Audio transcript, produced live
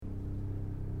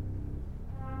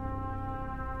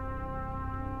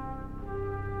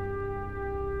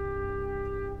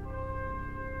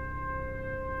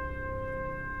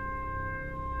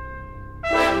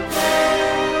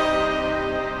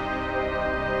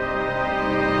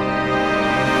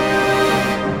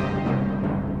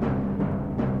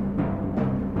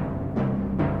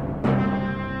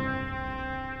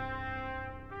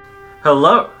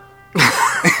Hello.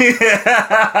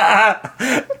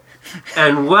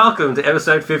 And welcome to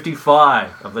episode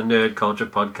 55 of the Nerd Culture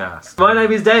Podcast. My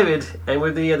name is David, and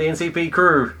with the NCP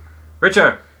crew,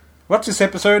 Richard. What's this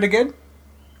episode again?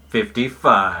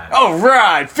 55. Oh,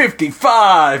 right,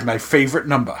 55, my favourite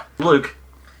number. Luke.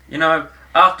 You know,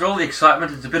 after all the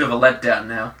excitement, it's a bit of a letdown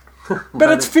now.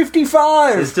 But it's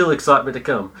 55. There's still excitement to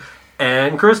come.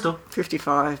 And Crystal.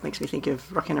 55 makes me think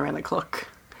of Rocking Around the Clock.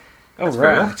 Oh,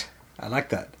 right. I like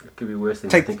that. It could be worse than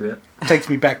you think about. Takes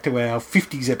me back to our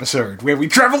 50s episode where we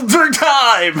travelled through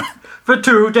time. For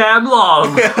too damn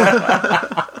long.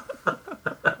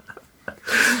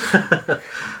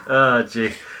 Oh,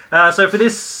 gee. So for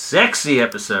this sexy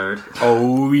episode...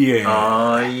 Oh, yeah.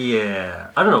 Oh, yeah.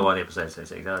 I don't know why the episode's so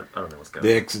sexy. I don't know what's going on.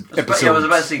 The episode. Yeah, I was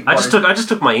about to say, I just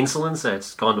took my insulin, so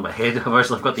it's gone to my head.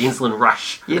 I've got the insulin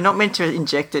rush. You're not meant to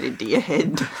inject it into your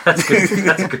head. That's good.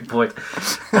 That's a good point.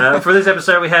 For this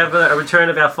episode, we have a return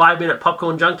of our 5-minute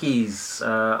popcorn junkies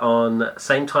on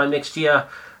same time next year,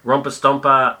 Romper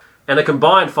Stomper, and a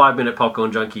combined 5-minute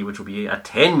popcorn junkie, which will be a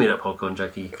 10-minute popcorn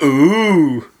junkie.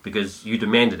 Ooh. Because you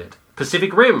demanded it.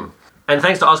 Pacific Rim. And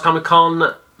thanks to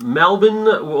OzComic-Con Melbourne,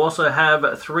 we'll also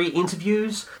have 3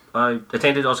 interviews. I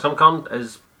attended OzComic-Con,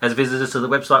 as visitors to the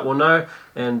website will know,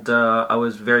 and I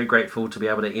was very grateful to be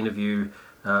able to interview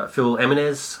Phil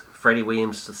Emenez, Freddie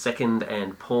Williams II,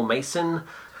 and Paul Mason.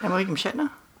 And William Shatner?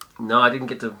 No, I didn't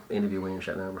get to interview William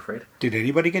Shatner, I'm afraid. Did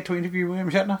anybody get to interview William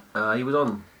Shatner? He was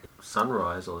on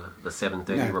Sunrise or the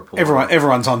 7:30 report.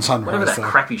 Everyone's on Sunrise. Whatever that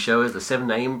crappy show is, the 7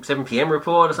 p.m.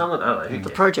 report or something. I don't know. The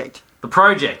Project. The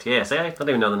Project, yeah. See, I don't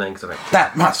even know the name.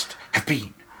 That must have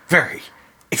been very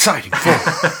exciting for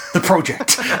the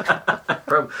project.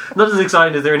 Not as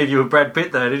exciting as their interview with Brad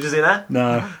Pitt, though. Did you see that?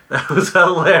 No. That was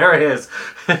hilarious.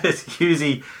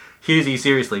 Hughesy,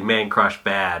 seriously, man crush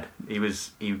bad.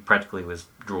 He practically was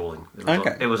drooling.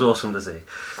 It was awesome to see.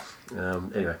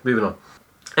 Anyway, moving on.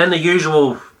 And the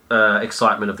usual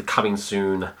excitement of the coming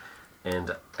soon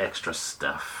and extra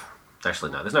stuff.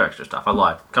 Actually, no, there's no extra stuff. I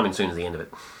lied. Coming soon is the end of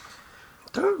it.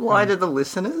 Don't lie to the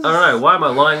listeners. I don't know. Why am I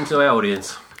lying to our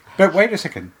audience? But wait a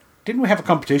second. Didn't we have a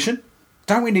competition?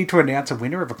 Don't we need to announce a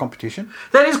winner of a competition?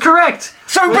 That is correct!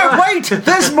 But wait!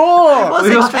 There's more!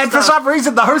 And for some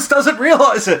reason the host doesn't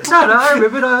realise it. No, I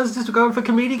remember I was just going for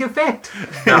comedic effect.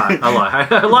 No, I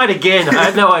lied. I lied again. I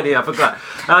had no idea. I forgot.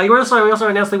 We also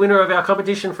announced the winner of our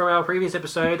competition from our previous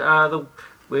episode,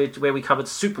 where we covered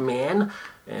Superman,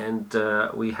 and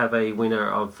we have a winner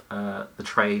of the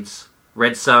trades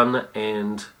Red Sun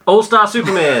and All-Star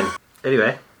Superman.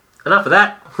 Anyway, enough of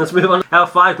that. Let's move on to our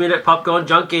 5-minute popcorn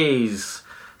junkies.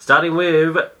 Starting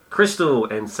with Crystal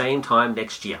and same time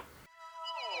next year.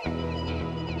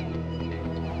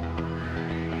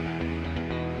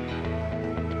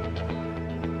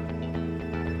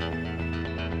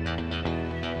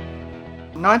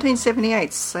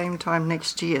 1978, same time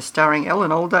next year, starring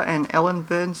Ellen Alda and Ellen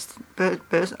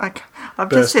Burstyn. I've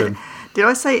just said, did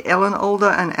I say Ellen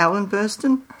Alda and Alan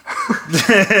Burstyn?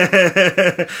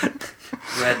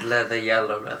 Red leather,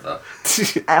 yellow leather.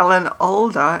 Alan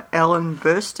Alda, Ellen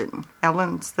Burstyn.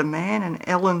 Alan's the man and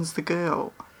Ellen's the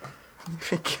girl.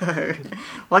 There we go.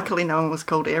 Luckily no one was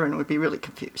called Aaron, would be really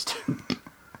confused.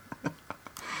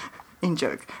 In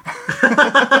joke.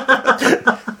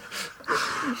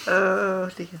 Oh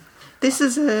dear. This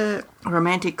is a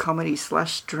romantic comedy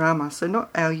 / drama, so not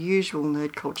our usual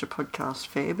nerd culture podcast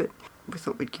fare, but we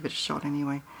thought we'd give it a shot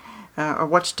anyway. I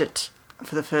watched it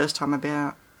for the first time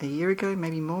about a year ago,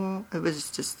 maybe more. It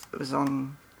was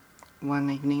on one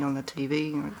evening on the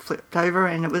TV, and I flipped over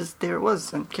and it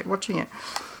was, and kept watching it.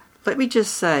 Let me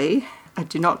just say, I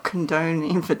do not condone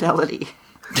infidelity.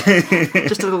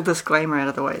 Just a little disclaimer out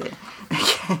of the way there.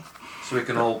 Okay. So we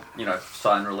can all,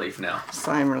 sign relief now.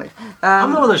 Sign relief.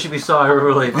 I'm the one that should be sighing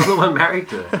relief. I'm the one married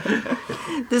to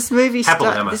it. This movie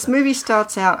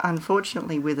starts out,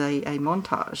 unfortunately, with a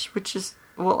montage, which is,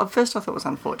 well, at first I thought it was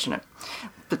unfortunate.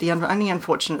 But the only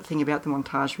unfortunate thing about the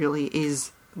montage really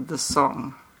is the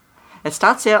song. It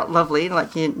starts out lovely,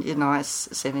 like your nice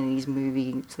 70s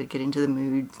movie, so get into the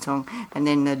mood song, and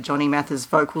then the Johnny Mathis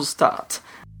vocals start.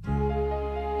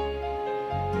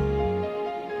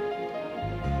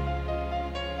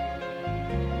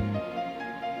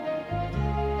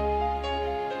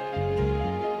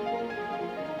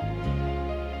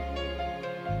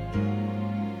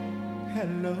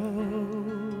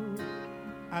 Hello,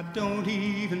 I don't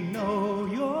even know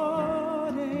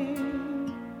your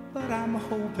name, but I'm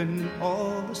hoping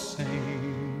all the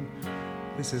same.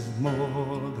 This is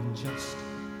more than just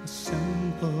a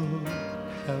simple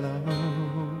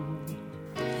hello.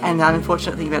 And the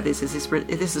unfortunate thing about this is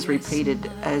this is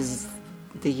repeated as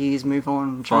the years move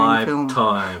on during the 5 film.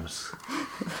 times.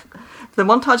 The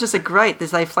montages are great.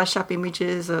 They flash up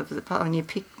images when you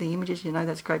pick the images,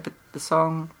 that's great. But the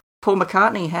song, Paul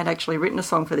McCartney had actually written a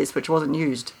song for this, which wasn't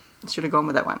used. Should have gone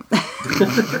with that one.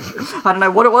 I don't know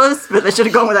what it was, but they should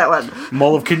have gone with that one.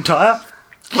 Mall of Kintyre?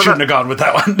 Shouldn't have gone with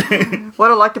that one.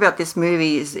 What I liked about this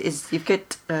movie is you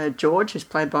get George, who's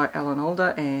played by Alan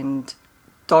Alda, and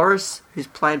Doris, who's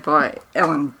played by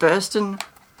Ellen Burstyn.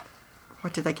 Why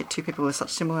did they get two people with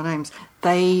such similar names?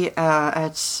 They are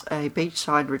at a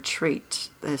beachside retreat.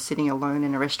 They're sitting alone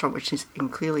in a restaurant, which is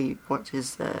clearly what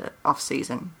is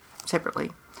off-season, separately.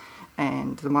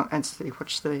 And as you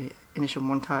watch the initial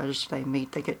montage, they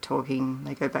meet, they get talking,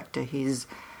 they go back to his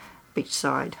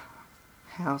beachside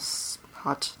house,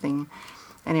 hut thing.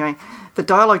 Anyway, the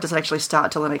dialogue doesn't actually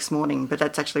start till the next morning, but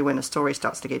that's actually when the story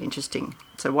starts to get interesting.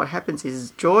 So what happens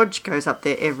is George goes up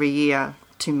there every year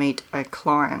to meet a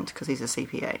client, because he's a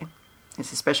CPA.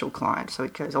 It's a special client, so he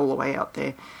goes all the way out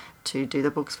there to do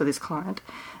the books for this client.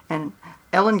 And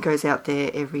Ellen goes out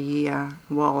there every year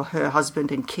while her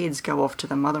husband and kids go off to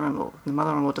the mother-in-law. The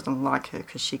mother-in-law doesn't like her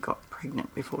because she got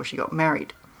pregnant before she got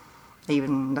married,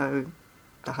 even though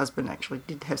the husband actually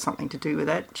did have something to do with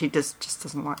that. She just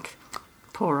doesn't like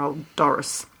poor old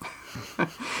Doris.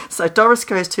 So Doris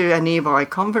goes to a nearby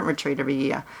convent retreat every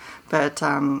year, but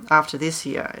after this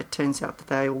year, it turns out that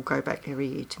they all go back every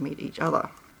year to meet each other.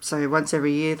 So once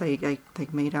every year they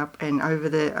meet up, and over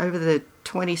the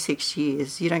 26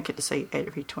 years, you don't get to see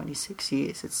every 26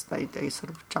 years. They sort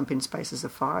of jump in spaces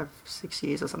of 5-6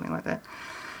 years or something like that.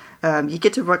 You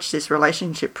get to watch this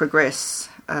relationship progress.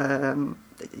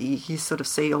 You sort of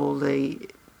see all the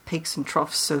peaks and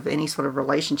troughs of any sort of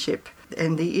relationship.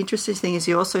 And the interesting thing is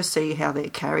you also see how their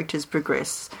characters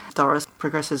progress. Doris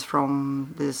progresses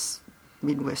from this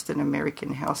Midwestern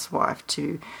American housewife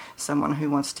to someone who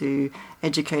wants to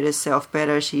educate herself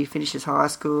better. She finishes high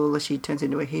school, she turns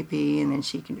into a hippie, and then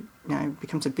she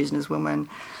becomes a businesswoman.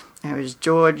 Whereas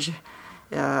George,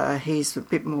 he's a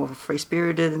bit more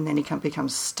free-spirited, and then he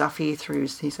becomes stuffy through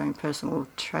his own personal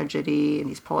tragedy, and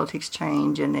his politics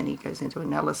change, and then he goes into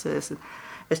analysis.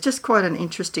 It's just quite an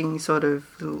interesting sort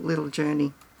of little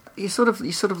journey. You sort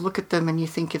of look at them and you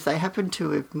think if they happened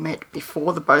to have met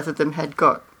before the both of them had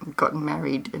gotten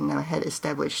married and they had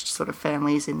established sort of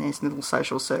families in their little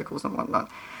social circles and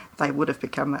whatnot, they would have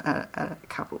become a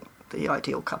couple, the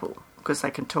ideal couple, because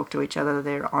they can talk to each other,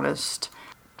 they're honest,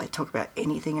 they talk about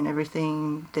anything and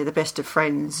everything, they're the best of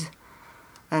friends,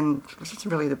 and it's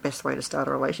really the best way to start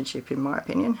a relationship, in my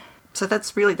opinion. So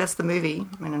that's the movie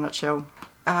in a nutshell.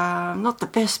 Not the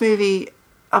best movie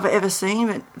I've ever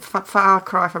seen, but far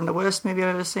cry from the worst movie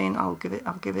I've ever seen. I'll give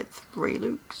it 3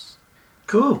 Lukes.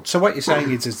 Cool. So what you're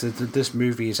saying is that this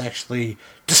movie is actually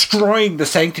destroying the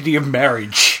sanctity of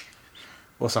marriage,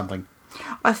 or something.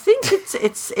 I think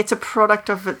it's a product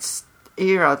of its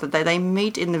era. That they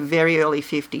meet in the very early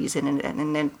 50s,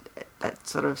 and then that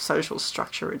sort of social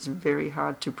structure. It's very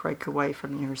hard to break away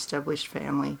from your established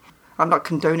family. I'm not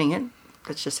condoning it.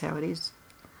 That's just how it is.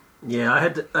 Yeah, I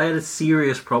had a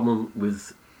serious problem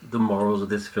with the morals of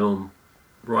this film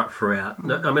right throughout.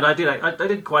 No, I mean, I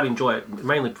did quite enjoy it,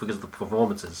 mainly because the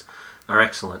performances are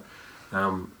excellent.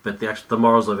 But the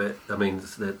morals of it, I mean,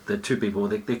 the two people,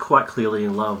 they're quite clearly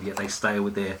in love, yet they stay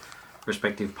with their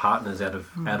respective partners out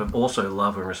of also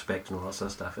love and respect and all that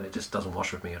sort of stuff. And it just doesn't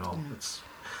wash with me at all.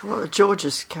 Yeah. Well,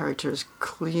 George's character is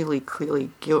clearly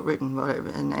guilt-ridden,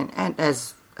 and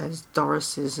as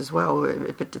Doris is as well,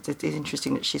 but it is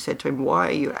interesting that she said to him, "Why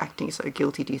are you acting so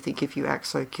guilty? Do you think if you act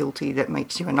so guilty that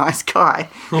makes you a nice guy?"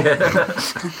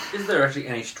 Is there actually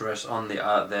any stress on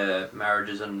their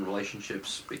marriages and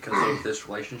relationships because of this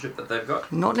relationship that they've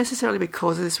got? Not necessarily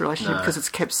because of this relationship, because it's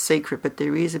kept secret, but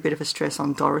there is a bit of a stress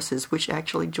on Doris's, which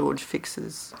actually George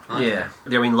fixes. Yeah,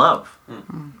 they're in love,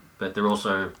 but they're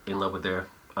also in love with their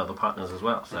other partners as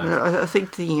well. So I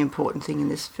think the important thing in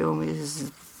this film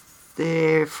is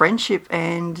their friendship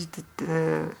and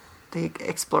the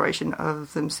exploration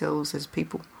of themselves as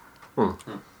people.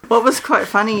 What was quite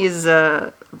funny is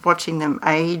watching them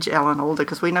age Alan Alda,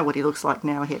 because we know what he looks like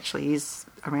now. He actually is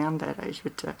around that age,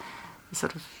 but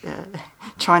sort of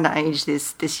trying to age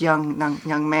this young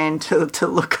man to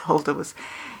look older was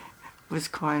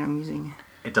quite amusing.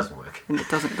 It doesn't work. And it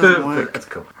doesn't work. That's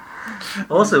cool.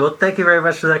 Awesome. Well, thank you very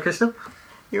much for that, Crystal.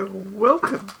 You're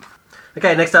welcome.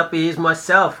 Okay, next up is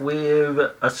myself with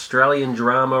Australian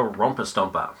drama Romper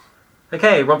Stomper.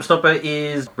 Okay, Romper Stomper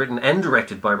is written and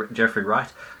directed by Jeffrey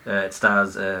Wright. It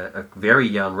stars a very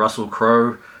young Russell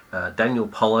Crowe, Daniel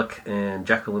Pollock and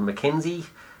Jacqueline McKenzie.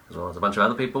 as well as a bunch of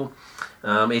other people.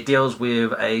 It deals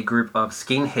with a group of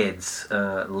skinheads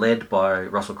led by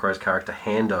Russell Crowe's character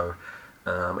Hando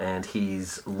and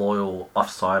his loyal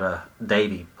offsider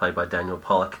Davey, played by Daniel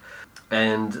Pollock,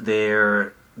 and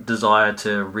their desire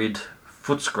to rid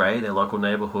Footscray, their local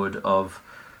neighbourhood, of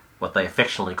what they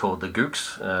affectionately called the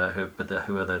Gooks,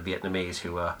 who are the Vietnamese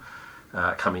who are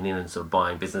coming in and sort of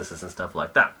buying businesses and stuff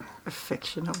like that.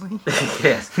 Affectionately.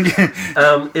 Yes.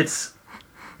 It's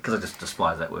because I just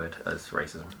despise that word as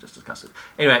racism, just discussed it.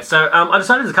 Anyway, so I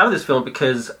decided to cover this film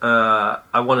because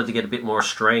I wanted to get a bit more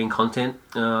Australian content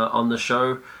on the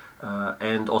show,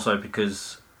 and also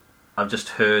because I've just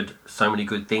heard so many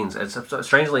good things. And so,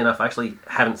 strangely enough, I actually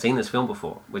haven't seen this film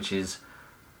before, which is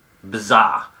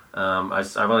bizarre.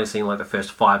 I've only seen like the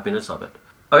first 5 minutes of it.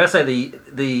 I gotta say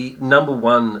the number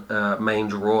one main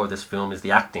draw of this film is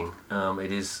the acting.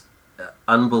 It is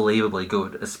unbelievably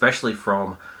good, especially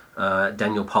from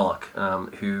Daniel Pollock,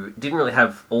 who didn't really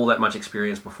have all that much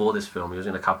experience before this film. He was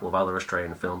in a couple of other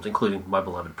Australian films, including My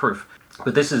Beloved Proof.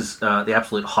 But this is the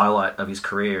absolute highlight of his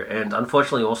career, and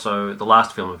unfortunately also the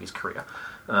last film of his career.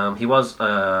 He was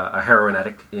a heroin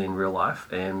addict in real life,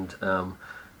 and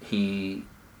he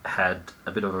had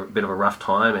a bit of a rough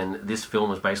time, and this film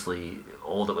was basically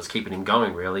all that was keeping him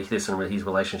going, really. This and his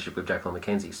relationship with Jacqueline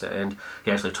McKenzie. So, and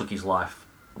he actually took his life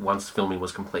once filming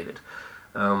was completed.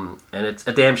 And it's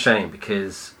a damn shame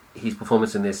because his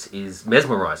performance in this is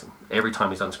mesmerising every time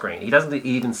he's on screen. He doesn't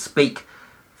even speak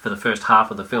for the first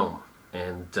half of the film,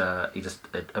 and he just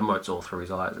emotes all through his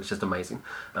eyes. It's just amazing.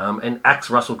 And acts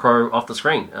Russell Crowe off the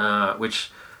screen,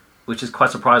 which is quite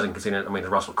surprising considering, it's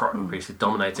Russell Crowe, who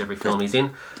dominates every film he's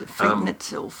in. Defeating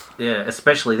itself. Yeah,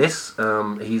 especially this.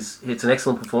 It's an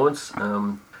excellent performance.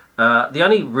 The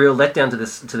only real letdown to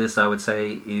this, I would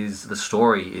say, is the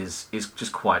story is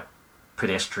just quite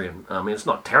pedestrian. It's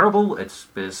not terrible. It's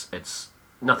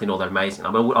nothing all that amazing. I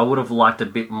would have liked a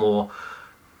bit more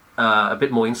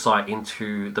insight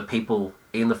into the people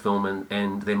in the film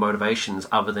and their motivations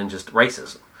other than just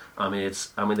racism.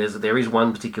 There is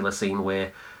one particular scene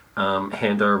where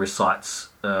Hando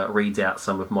reads out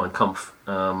some of Mein Kampf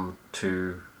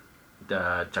to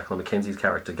Jacqueline McKenzie's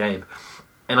character Gabe,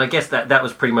 and I guess that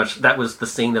was the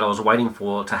scene that I was waiting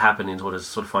for to happen in order to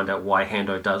sort of find out why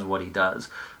Hando does what he does.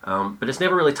 But it's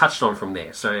never really touched on from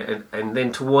there. So and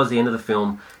then towards the end of the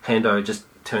film, Hando just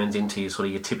turns into sort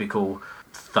of your typical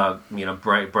thug,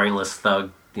 brainless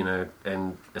thug,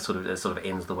 and it sort of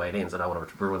ends the way it ends. I don't want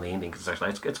to ruin the ending because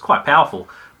actually it's quite powerful,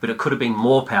 but it could have been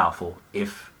more powerful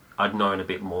if I'd known a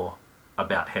bit more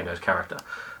about Hando's character.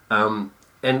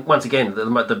 And once again,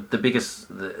 the biggest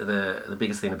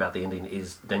thing about the ending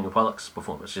is Daniel Pollock's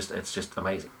performance. It's just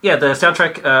amazing. Yeah, the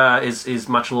soundtrack is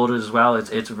much lauded as well.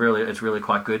 It's really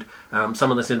quite good. Some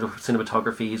of the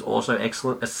cinematography is also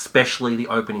excellent, especially the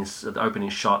opening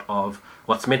shot of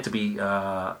what's meant to be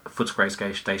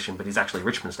Footscray Station, but is actually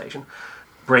Richmond Station.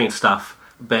 Brilliant stuff,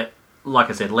 but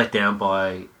like I said, let down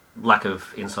by lack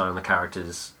of insight on the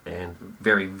characters and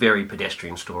very, very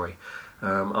pedestrian story.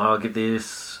 I'll give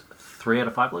this 3 out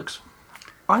of 5 looks.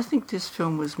 I think this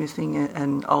film was missing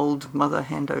an old Mother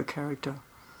Hando character.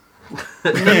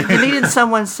 You needed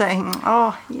someone saying,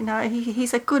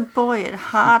 he's a good boy at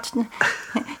heart.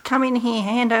 Come in here,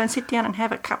 Hando, and sit down and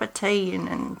have a cup of tea.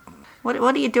 And what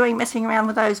are you doing messing around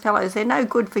with those fellows? They're no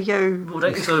good for you. Well,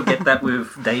 don't you sort of get that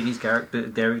with Davy's character,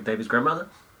 Davy's grandmother?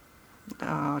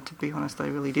 To be honest, I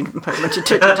really didn't pay much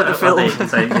attention to the film.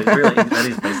 That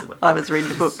is basically. I was reading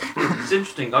the book. It's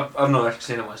interesting. I've not actually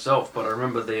seen it myself, but I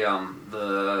remember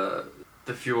the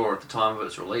furor at the time of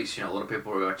its release. A lot of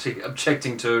people were actually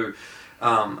objecting to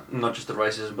not just the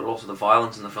racism, but also the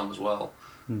violence in the film as well.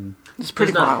 It's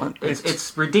pretty violent.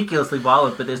 It's ridiculously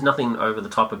violent, but there's nothing over the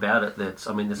top about it. There's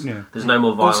no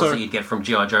more violence that you'd get from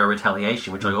G.I. Joe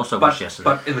Retaliation, which I also watched yesterday.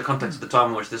 But in the context of the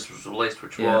time in which this was released,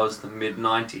 which was the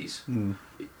mid-90s,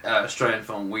 Australian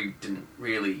film, we didn't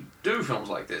really do films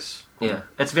like this. Yeah,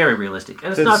 it's very realistic.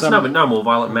 And it's no more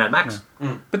violent than Mad Max.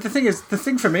 But the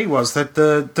thing for me was that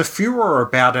the furor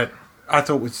about it I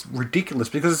thought was ridiculous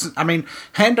because,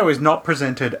 Hando is not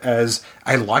presented as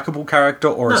a likeable character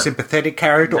or a sympathetic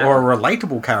character or a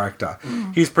relatable character.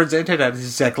 He's presented as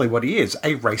exactly what he is,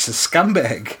 a racist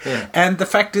scumbag. Yeah. And the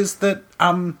fact is that,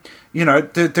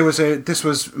 this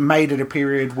was made at a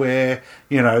period where,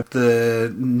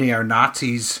 the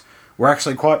neo-Nazis were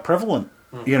actually quite prevalent,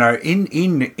 in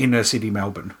inner city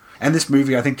Melbourne. And this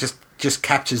movie, I think, just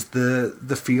captures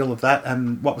the feel of that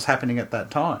and what was happening at that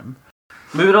time.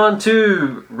 Moving on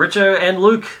to Richo and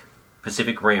Luke,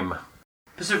 Pacific Rim.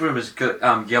 Pacific Rim is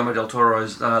Guillermo del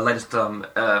Toro's latest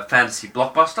fantasy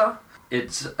blockbuster.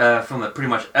 It's a film that pretty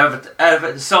much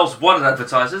sells what it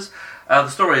advertises. The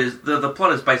story is the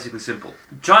plot is basically simple.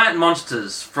 Giant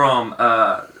monsters from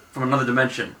another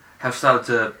dimension have started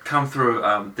to come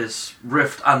through this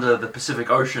rift under the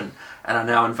Pacific Ocean and are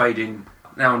now invading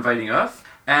Earth.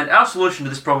 And our solution to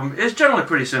this problem is generally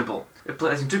pretty simple. It's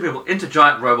placing two people into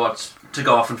giant robots to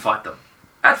go off and fight them.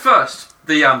 At first,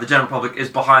 the general public is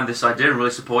behind this idea and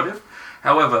really supportive.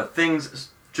 However, things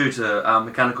due to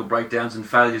mechanical breakdowns and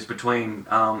failures between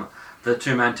the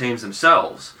two-man teams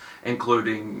themselves,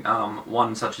 including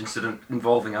one such incident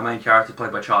involving our main character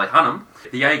played by Charlie Hunnam,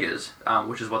 the Jaegers,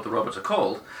 which is what the robots are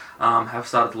called, have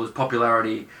started to lose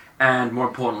popularity and, more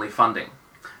importantly, funding,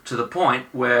 to the point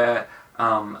where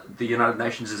the United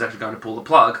Nations is actually going to pull the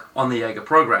plug on the Jaeger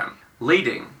program,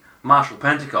 leading Marshall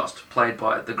Pentecost, played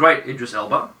by the great Idris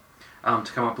Elba,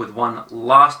 to come up with one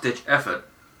last-ditch effort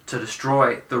to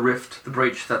destroy the rift, the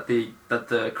breach that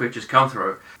the creatures come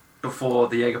through before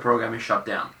the Jaeger program is shut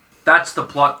down. That's the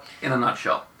plot in a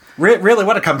nutshell. Really,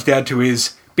 what it comes down to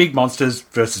is big monsters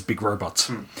versus big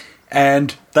robots.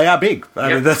 And they are big.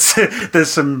 I mean,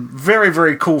 there's some very,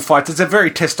 very cool fights. It's a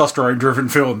very testosterone-driven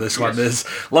film, this one. There's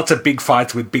lots of big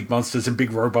fights with big monsters and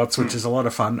big robots, which is a lot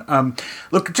of fun.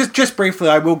 Look, just briefly,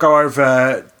 I will go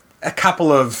over a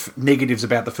couple of negatives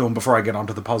about the film before I get on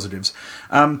to the positives.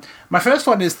 My first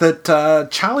one is that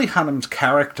Charlie Hunnam's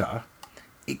character,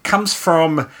 it comes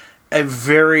from a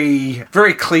very,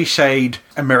 very cliched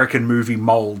American movie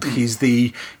mold. He's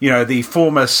the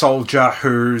former soldier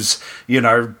whose,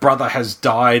 brother has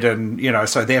died and,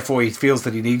 so therefore he feels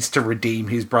that he needs to redeem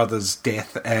his brother's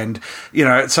death. And,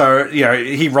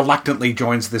 he reluctantly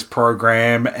joins this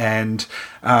program and,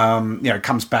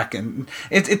 comes back. And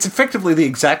it's effectively the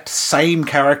exact same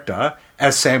character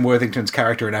as Sam Worthington's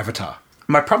character in Avatar.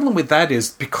 My problem with that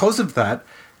is, because of that,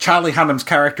 Charlie Hunnam's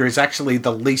character is actually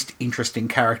the least interesting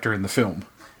character in the film.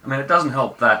 I mean, it doesn't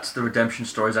help that the redemption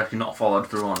story is actually not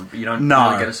followed through on, but you don't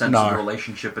really get a sense of the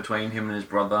relationship between him and his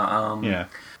brother.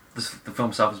 The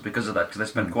film suffers because of that, because they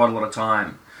spend quite a lot of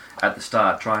time at the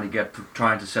start trying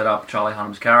to set up Charlie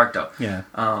Hunnam's character. Yeah.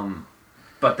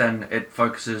 But then it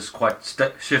focuses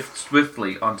shifts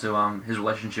swiftly onto his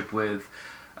relationship with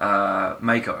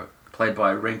Meiko, played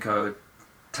by Rinko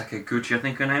Takiguchi, I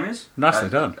think her name is. Nicely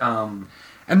done.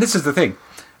 And this is the thing.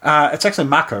 It's actually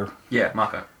Mako. Yeah,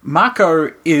 Mako.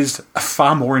 Mako is a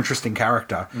far more interesting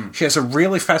character. She has a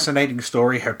really fascinating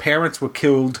story. Her parents were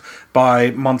killed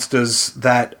by monsters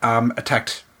that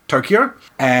attacked Tokyo.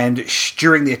 And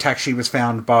during the attack, she was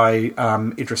found by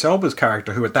Idris Elba's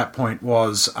character, who at that point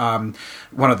was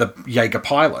one of the Jaeger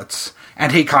pilots.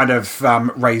 And he kind of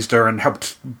raised her and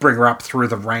helped bring her up through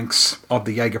the ranks of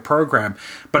the Jaeger program,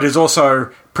 but is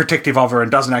also protective of her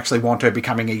and doesn't actually want her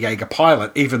becoming a Jaeger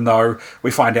pilot, even though we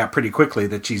find out pretty quickly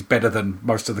that she's better than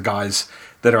most of the guys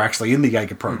that are actually in the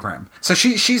Jaeger program. So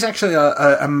she's actually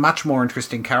a much more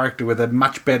interesting character with a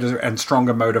much better and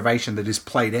stronger motivation that is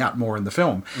played out more in the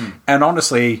film. And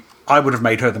honestly, I would have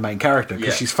made her the main character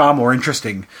because she's far more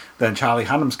interesting than Charlie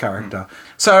Hunnam's character.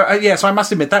 So I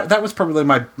must admit that was probably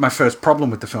my first problem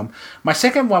with the film. My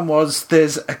second one was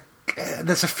there's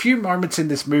a few moments in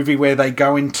this movie where they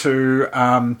go into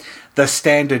the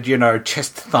standard,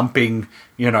 chest thumping,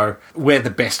 we're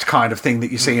the best kind of thing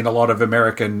that you see in a lot of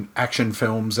American action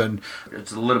films, and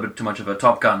it's a little bit too much of a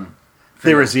Top Gun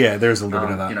feel. There is a little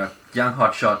bit of that. Young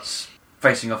hot shots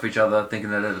facing off each other, thinking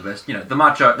that they're the best. The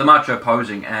macho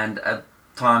posing, and at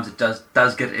times it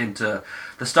does get into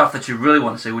the stuff that you really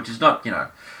want to see, which is not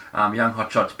young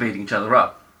hot shots beating each other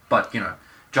up, but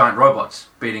giant robots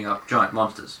beating up giant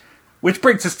monsters. Which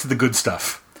brings us to the good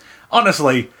stuff.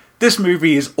 Honestly, this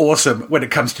movie is awesome when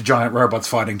it comes to giant robots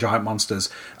fighting giant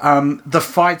monsters. The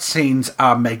fight scenes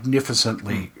are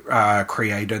magnificently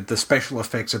created. The special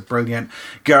effects are brilliant.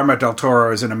 Guillermo del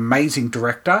Toro is an amazing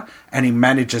director, and he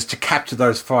manages to capture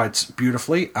those fights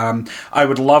beautifully. I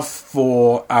would love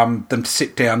for them to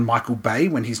sit down Michael Bay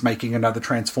when he's making another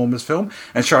Transformers film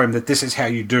and show him that this is how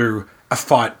you do a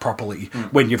fight properly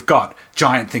when you've got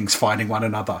giant things fighting one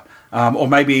another. Or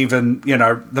maybe even,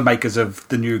 the makers of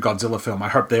the new Godzilla film. I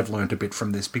hope they've learned a bit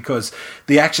from this, because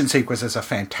the action sequences are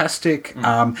fantastic.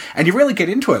 And you really get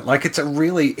into it. Like, it's a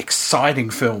really exciting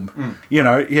film.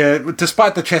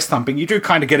 Despite the chest thumping, you do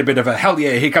kind of get a bit of a, hell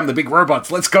yeah, here come the big robots,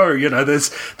 let's go.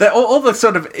 There's all the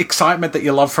sort of excitement that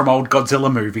you love from old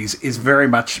Godzilla movies is very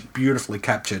much beautifully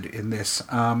captured in this.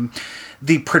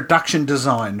 The production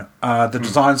design, the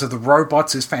designs of the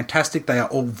robots is fantastic. They are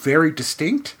all very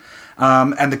distinct.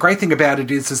 And the great thing about it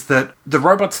is that the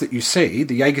robots that you see,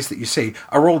 the Jaegers that you see,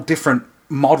 are all different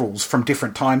models from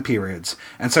different time periods.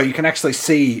 And so you can actually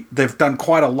see they've done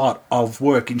quite a lot of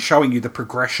work in showing you the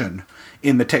progression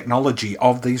in the technology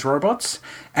of these robots,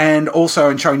 and also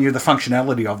in showing you the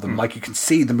functionality of them. Like, you can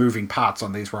see the moving parts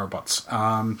on these robots.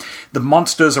 The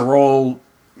monsters are all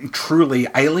truly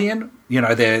alien. You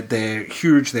know, they're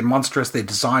huge, they're monstrous, their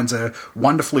designs are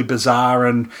wonderfully bizarre,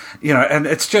 and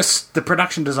it's just, the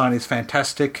production design is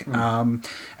fantastic.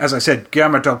 As I said,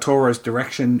 Guillermo del Toro's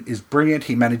direction is brilliant.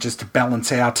 He manages to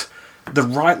balance out the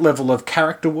right level of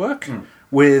character work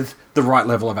with the right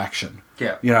level of action.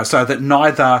 Yeah. So that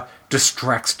neither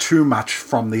distracts too much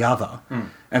from the other.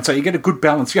 And so you get a good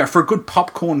balance. For a good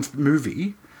popcorn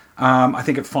movie, I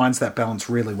think it finds that balance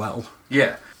really well.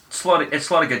 Yeah. It's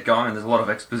slow to get going, and there's a lot of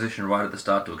exposition right at the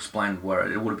start to explain where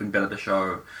it would have been better to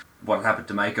show what happened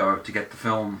to Mako to get the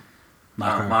film...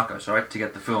 Marco, to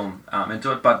get the film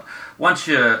into it. But once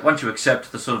you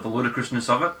accept the sort of the ludicrousness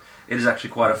of it, it is actually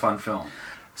quite a fun film.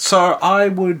 So I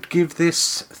would give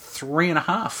this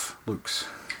 3.5, Luke's.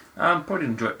 Probably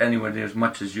didn't enjoy it anywhere near as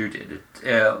much as you did.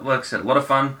 Like I said, a lot of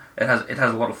fun. It has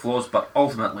a lot of flaws, but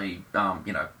ultimately,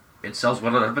 it sells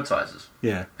what it advertises.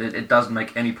 Yeah. It doesn't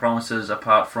make any promises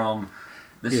apart from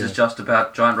this is just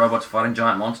about giant robots fighting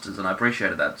giant monsters, and I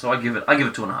appreciated that. So I give it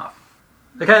 2.5.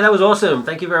 Okay, that was awesome.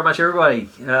 Thank you very much, everybody.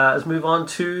 Let's move on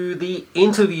to the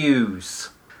interviews.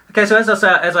 Okay, so as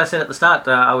I said at the start,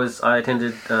 I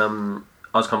attended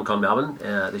OzComic-Con Melbourne,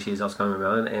 this year's OzComic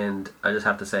Melbourne, and I just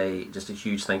have to say just a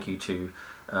huge thank you to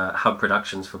Hub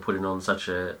Productions for putting on such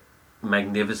a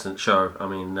magnificent show. I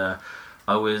mean,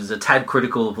 I was a tad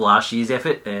critical of last year's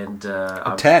effort, and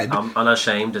I'm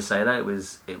unashamed to say that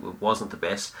it wasn't the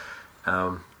best.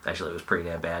 Actually, it was pretty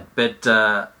damn bad. But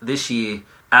this year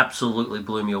absolutely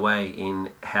blew me away in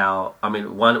how,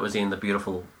 one, it was in the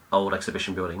beautiful old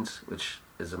exhibition buildings, which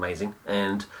is amazing,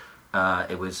 and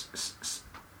it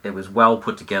was well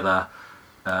put together,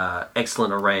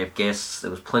 excellent array of guests,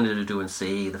 there was plenty to do and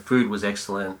see, the food was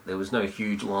excellent, there was no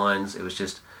huge lines, it was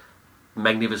just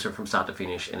magnificent from start to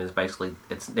finish, and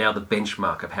it's now the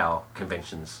benchmark of how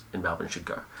conventions in Melbourne should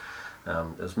go.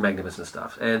 It was magnificent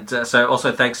stuff. And so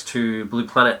also thanks to Blue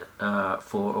Planet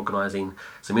for organising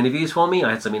some interviews for me.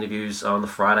 I had some interviews on the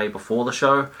Friday before the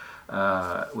show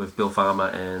with Bill Farmer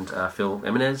and Phil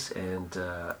Jimenez, and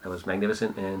it was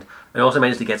magnificent. And I also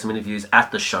managed to get some interviews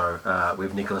at the show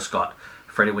with Nicola Scott,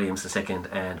 Freddie Williams II,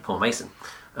 and Paul Mason.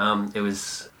 It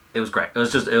was great. It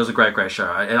was a great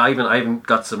show. And I even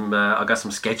got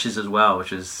some sketches as well,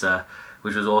 which was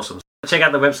awesome. Check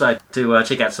out the website to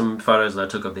check out some photos that I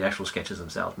took of the actual sketches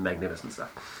themselves. Magnificent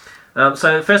stuff.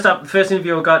 So first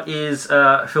interview I got is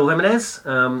Phil Jimenez.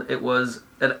 It was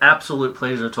an absolute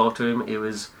pleasure to talk to him. It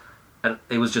was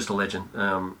just a legend,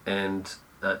 and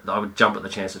I would jump at the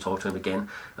chance to talk to him again.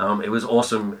 It was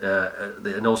awesome.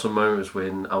 An awesome moment was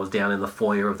when I was down in the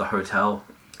foyer of the hotel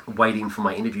waiting for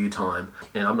my interview time,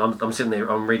 and I'm sitting there,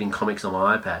 I'm reading comics on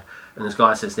my iPad, and this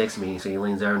guy sits next to me, so he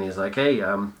leans over and he's like, "Hey,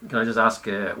 can I just ask,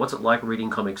 what's it like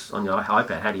reading comics on your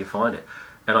iPad? How do you find it?"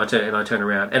 And I turn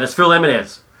around, and it's Phil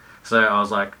Jimenez. So I was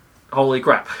like, "Holy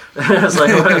crap!" It's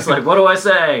like, what do I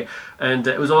say? And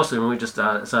it was awesome. We just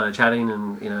started chatting,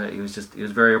 and he was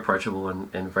very approachable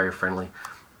and very friendly.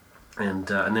 And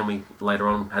then we later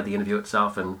on had the interview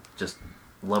itself, and just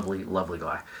lovely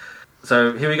guy.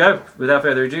 So here we go. Without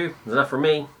further ado, there's enough from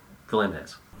me. Phil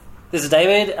Jimenez. This is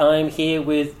David. I'm here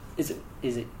with is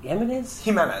it Jimenez?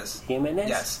 Jimenez.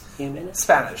 Yes. Jimenez.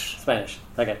 Spanish.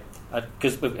 Okay.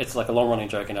 Because it's like a long-running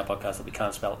joke in our podcast that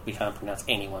we can't pronounce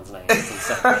anyone's name. It's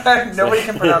insane. Nobody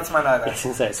can pronounce mine either. It's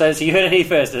insane. So you heard it here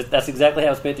first. That's exactly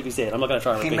how it's meant to be said. I'm not going to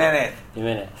try and repeat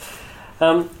Jimenez.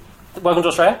 Welcome to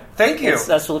Australia. Thank you. It's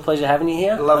absolutely a pleasure having you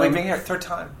here. Lovely being here. Third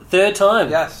time.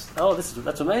 Yes. Oh,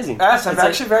 that's amazing. Yes, I'm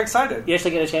actually very excited. You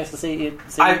actually get a chance to see it?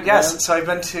 Yes, so I've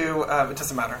been to... it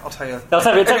doesn't matter. I'll tell you. I'll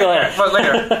tell you later. But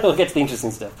later. We'll get to the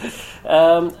interesting stuff.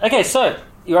 Okay, so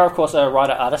you are, of course, a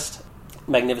writer-artist.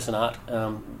 Magnificent art.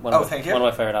 Thank you. One of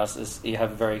my favourite artists is you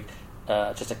have a very...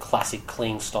 just a classic,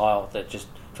 clean style that just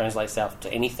translates out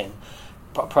to anything.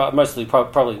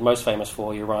 Probably most famous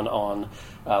for your run on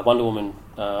Wonder Woman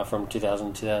from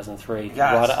 2003. Yes.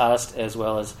 Writer artist, as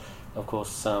well as, of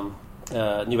course,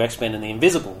 New X-Men and the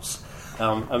Invisibles.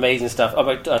 Amazing stuff.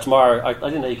 Tomorrow, I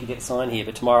didn't know you could get signed here,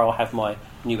 but tomorrow I'll have my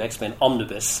New X-Men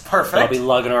omnibus. Perfect. That I'll be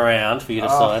lugging around for you to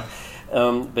sign.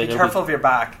 But be careful of your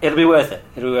back. It'll be worth it.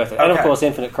 Okay. And, of course,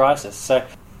 Infinite Crisis. So,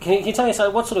 can you tell me,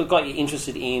 what sort of got you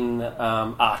interested in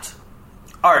art?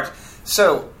 Art.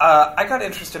 So, I got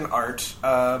interested in art,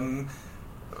 and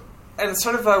it's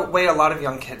sort of a way a lot of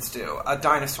young kids do,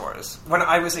 dinosaurs. When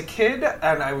I was a kid,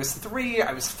 and I was 3,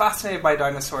 I was fascinated by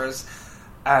dinosaurs.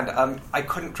 and I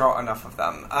couldn't draw enough of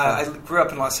them. I grew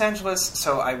up in Los Angeles,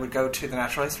 so I would go to the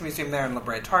Natural History Museum there in La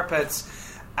Brea Tar Pits,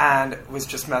 and was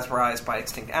just mesmerized by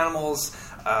extinct animals.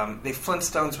 The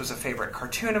Flintstones was a favorite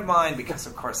cartoon of mine because,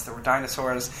 of course, there were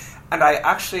dinosaurs. And I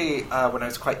actually, when I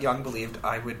was quite young, believed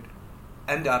I would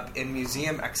end up in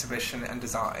museum exhibition and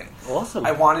design. Awesome.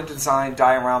 I wanted to design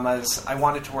dioramas. I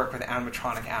wanted to work with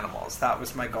animatronic animals. That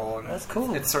was my goal. And that's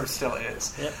cool. It sort of still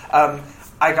is. Yep.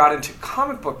 I got into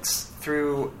comic books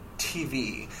through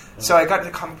TV. So I got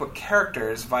into comic book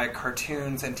characters via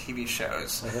cartoons and TV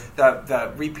shows.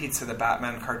 The repeats of the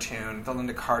Batman cartoon, the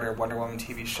Linda Carter Wonder Woman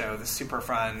TV show, the Super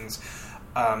Friends,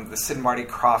 the Sid and Marty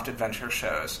Krofft adventure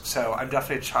shows. So I'm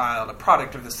definitely a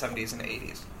product of the 70s and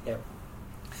 80s. Yep.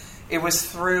 It was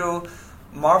through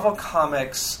Marvel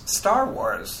Comics Star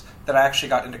Wars that I actually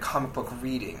got into comic book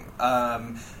reading.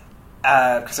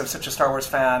 Because I was such a Star Wars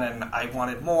fan and I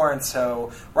wanted more, and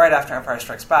so right after Empire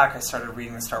Strikes Back, I started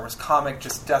reading the Star Wars comic,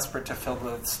 just desperate to fill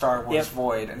the Star Wars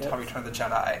void until Return of the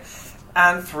Jedi.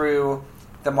 And through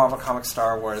the Marvel Comics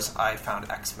Star Wars, I found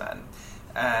X-Men,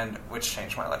 and which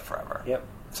changed my life forever. Yep.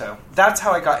 So that's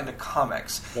how I got into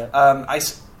comics. Yep.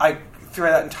 I through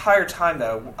that entire time,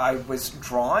 though, I was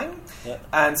drawing,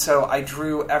 and so I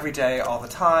drew every day, all the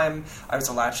time. I was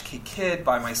a latchkey kid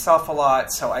by myself a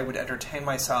lot, so I would entertain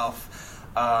myself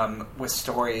with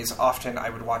stories. Often I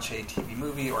would watch a TV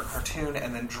movie or cartoon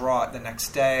and then draw it the next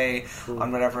day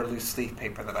on whatever loose leaf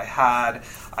paper that I had.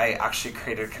 I actually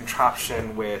created a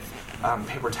contraption with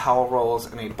paper towel rolls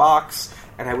in a box,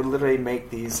 and I would literally make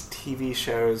these TV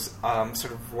shows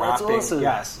sort of wrapping. That's awesome.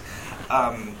 Yes.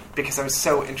 Because I was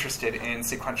so interested in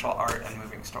sequential art and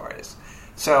moving stories.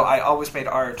 So I always made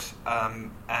art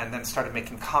and then started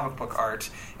making comic book art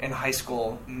in high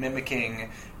school,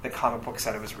 mimicking the comic books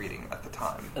that I was reading at the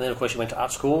time. And then, of course, you went to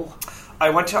art school? I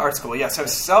went to art school, yes. I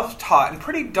was self-taught and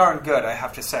pretty darn good, I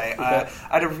have to say. I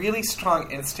had a really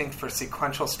strong instinct for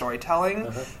sequential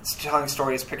storytelling, telling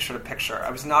stories picture to picture.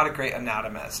 I was not a great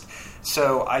anatomist.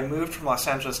 So I moved from Los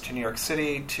Angeles to New York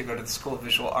City to go to the School of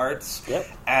Visual Arts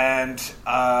and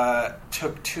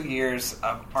took 2 years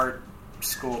of art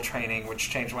school training, which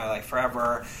changed my life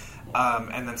forever,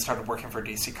 and then started working for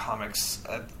DC Comics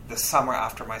the summer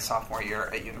after my sophomore year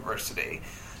at university.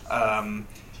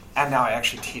 And now I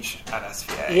actually teach at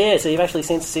SVA. Yeah, so you've actually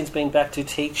since been back to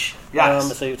teach.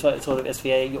 Yes. So you've taught at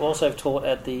SVA. You also have taught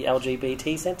at the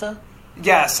LGBT Centre?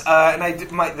 Yes, and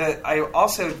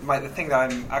the thing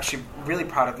that I'm actually really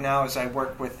proud of now is I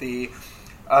work with the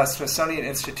Smithsonian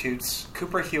Institute's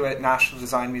Cooper Hewitt National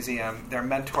Design Museum, their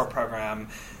mentor program.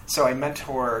 So I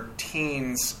mentor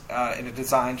teens in a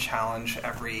design challenge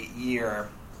every year,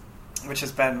 which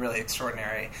has been really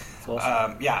extraordinary. That's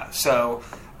awesome.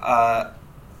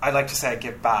 I like to say I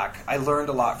give back. I learned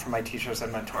a lot from my teachers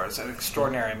and mentors, an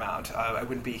extraordinary amount. I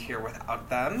wouldn't be here without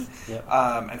them.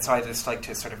 And so I just like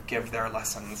to sort of give their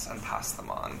lessons and pass them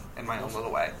on in my own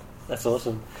little way. That's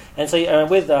awesome. And so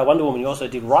with Wonder Woman, you also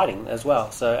did writing as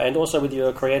well. So and also with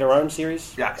your creator-owned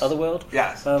series, Otherworld.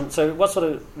 Yes. So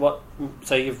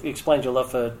So you've explained your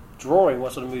love for drawing.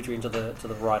 What sort of moved you into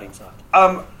the writing side?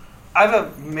 I have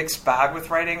a mixed bag with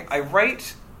writing. I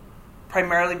write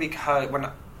primarily because when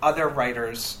other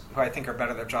writers who I think are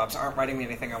better at their jobs aren't writing me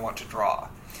anything I want to draw.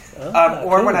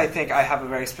 Or when I think I have a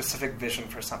very specific vision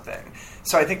for something.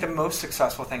 So I think the most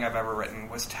successful thing I've ever written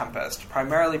was Tempest,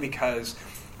 primarily because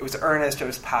it was earnest, it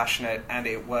was passionate, and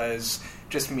it was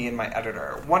just me and my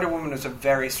editor. Wonder Woman was a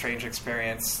very strange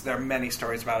experience. There are many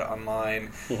stories about it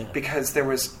online, because there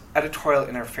was editorial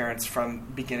interference from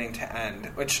beginning to end,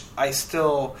 which I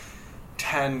still,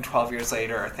 10, 12 years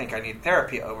later, think I need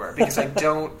therapy over, because I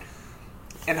don't...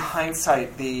 In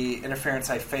hindsight, the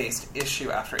interference I faced, issue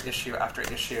after issue after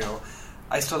issue,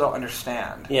 I still don't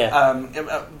understand.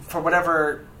 For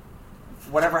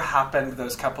whatever happened,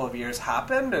 those couple of years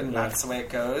happened, and that's the way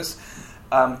it goes.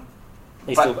 Are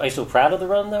you still proud of the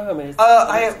run, though? I mean,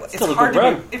 it's still hard a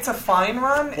good run. It's a fine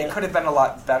run. It could have been a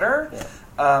lot better.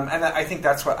 And I think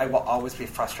that's what I will always be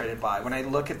frustrated by. When I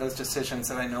look at those decisions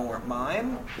that I know weren't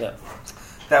mine,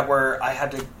 I had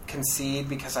to concede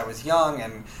because I was young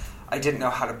and I didn't know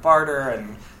how to barter,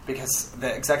 and because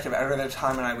the executive editor at the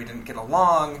time and we didn't get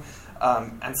along,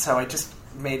 and so I just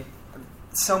made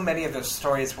so many of those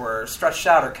stories were stretched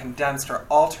out or condensed or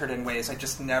altered in ways I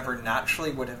just never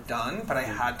naturally would have done, but I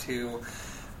had to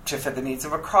fit the needs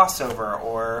of a crossover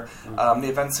or the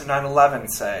events of 9/11,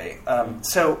 say.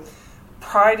 So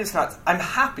pride is not... I'm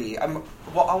happy.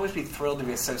 Will always be thrilled to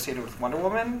be associated with Wonder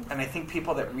Woman, and I think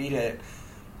people that read it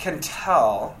can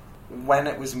tell when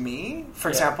it was me. For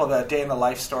example, the Day in the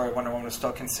Life story, Wonder Woman was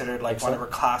still considered like one of her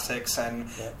classics, and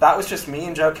that was just me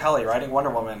and Joe Kelly writing Wonder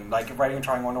Woman, like writing and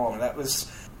drawing Wonder Woman. That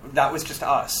was just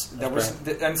us.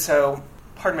 And so,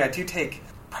 pardon me, I do take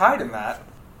pride in that.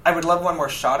 I would love one more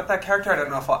shot at that character. I don't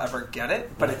know if I'll ever get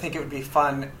it, but I think it would be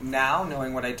fun now,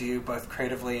 knowing what I do both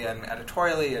creatively and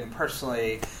editorially and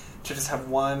personally, to just have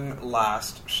one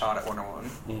last shot at Wonder Woman.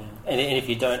 Yeah. And if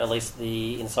you don't, at least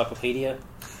the encyclopedia.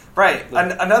 Right.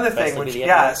 Another thing, which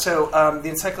the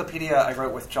encyclopedia I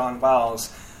wrote with John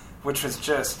Wells, which was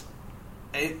just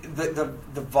the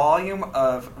volume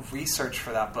of research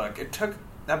for that book.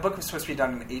 That book was supposed to be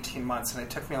done in 18 months, and it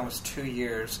took me almost 2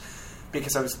 years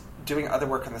because I was doing other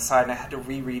work on the side, and I had to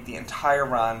reread the entire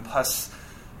run, plus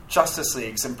Justice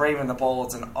Leagues and Brave and the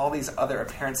Bolds and all these other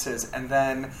appearances, and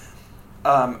then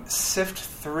sift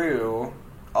through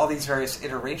all these various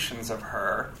iterations of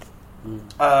her.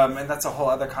 And that's a whole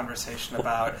other conversation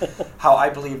about how I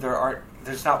believe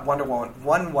there's not one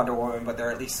Wonder Woman, but there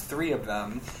are at least 3 of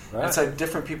them. Right. And so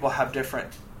different people have their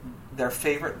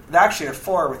favorite. Actually, there are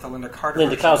 4 with the Linda Carter. I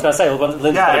was going to say, Linda's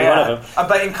one of them.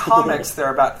 But in comics, there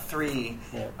are about 3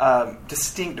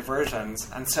 distinct versions,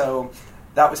 and so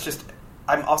that was just.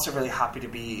 I'm also really happy to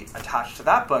be attached to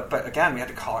that book, but again, we had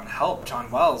to call in help,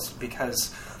 John Wells,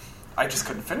 because I just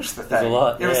couldn't finish the thing.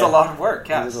 It was a lot of work.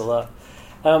 Yes, it was a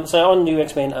lot. So on New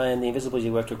X-Men and The Invisibles,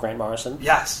 you worked with Grant Morrison.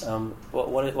 Yes. What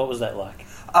was that like?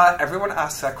 Everyone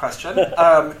asks that question.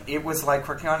 It was like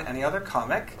working on any other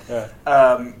comic.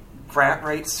 Yeah. Grant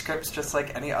writes scripts just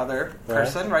like any other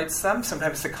person writes them.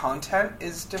 Sometimes the content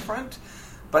is different,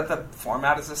 but the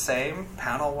format is the same.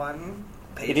 Panel 1,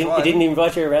 page 1. He didn't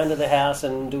invite you around to the house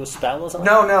and do a spell or something?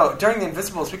 No. During The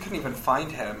Invisibles, we couldn't even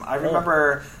find him. I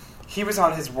remember he was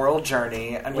on his world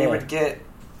journey, and we would get...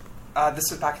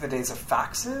 this was back in the days of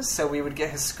faxes, so we would get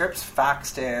his scripts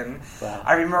faxed in. Wow.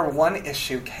 I remember one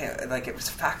issue, it was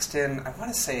faxed in, I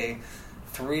want to say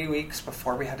 3 weeks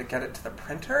before we had to get it to the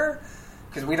printer,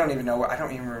 because I don't even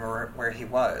remember where he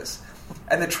was.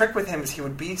 And the trick with him is he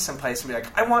would be someplace and be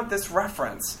like, I want this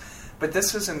reference. But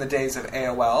this was in the days of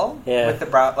AOL, with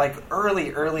the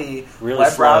early really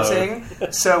web browsing.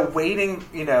 So waiting,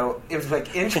 it was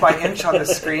like inch by inch on the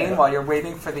screen while you're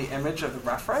waiting for the image of the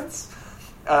reference.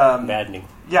 Maddening.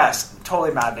 Yes,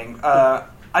 totally maddening.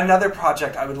 Another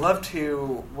project I would love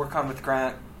to work on with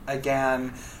Grant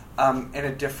again, in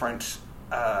a different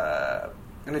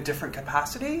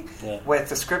capacity, with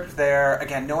the script there.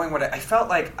 Again, knowing what I felt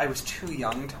like I was too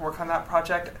young to work on that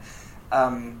project,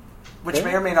 which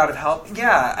may or may not have helped.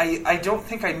 Yeah, I don't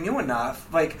think I knew enough.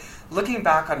 Like, looking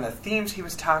back on the themes he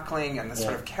was tackling and the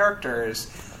sort of characters,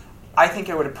 I think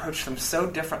I would approach them so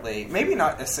differently. Maybe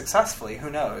not as successfully, who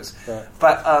knows. Right.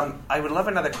 But I would love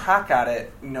another crack at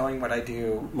it, knowing what I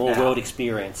do More now. world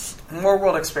experience. More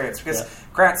world experience, because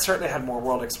Grant certainly had more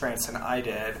world experience than I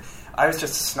did. I was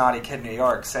just a snotty kid in New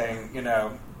York saying,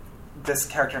 this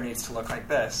character needs to look like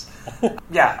this.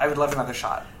 Yeah, I would love another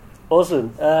shot. Awesome.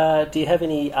 Do you have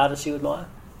any artists you admire?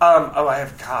 I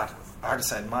have,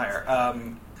 artists I admire. I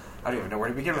don't even know where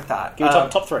to begin with that. Give me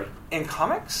top 3. In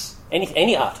comics?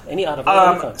 Any art of any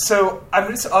kind. So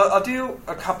I'll do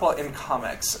a couple in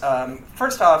comics.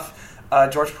 First off,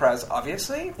 George Perez,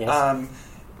 obviously,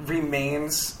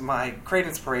 remains my great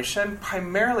inspiration,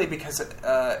 primarily because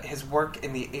his work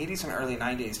in the 80s and early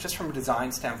 90s, just from a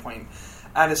design standpoint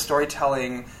and a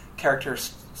storytelling character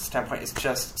standpoint, is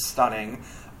just stunning.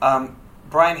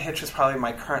 Brian Hitch is probably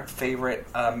my current favorite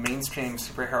mainstream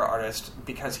superhero artist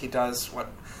because he does what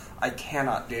I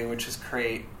cannot do, which is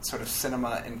create sort of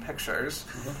cinema in pictures.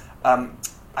 Mm-hmm.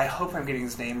 I hope I'm getting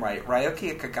his name right.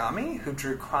 Ryoki Ikegami, who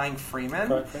drew Crying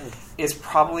Freeman, is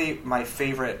probably my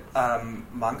favorite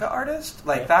manga artist.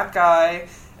 Like, that guy,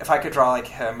 if I could draw like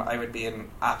him, I would be in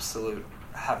absolute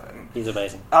heaven. He's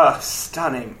amazing.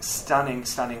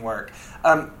 Stunning work.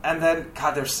 And then,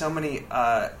 God, there's so many,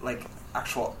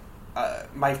 actual...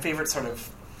 my favorite sort of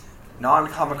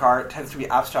non-comic art tends to be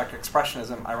abstract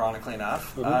expressionism, ironically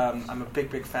enough. Mm-hmm. I'm a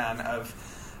big fan of...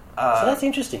 so that's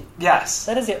interesting. Yes.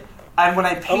 That is it. And when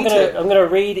I paint I'm going to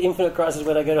read Infinite Crisis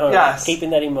when I go home. Yes. Keeping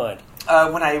that in mind.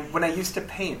 When I used to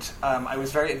paint, I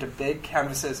was very into big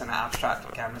canvases and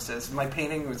abstract canvases. My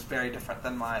painting was very different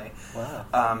than my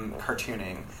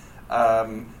cartooning.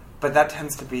 But that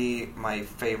tends to be my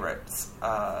favorite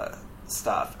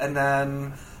stuff. And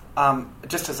then,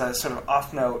 just as a sort of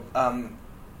off note, I'll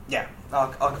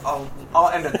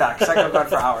end at that because I could go on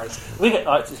for hours.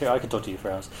 I could talk to you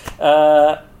for hours.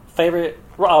 Favorite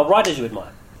writers you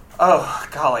admire? Oh,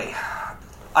 golly.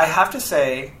 I have to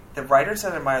say, the writers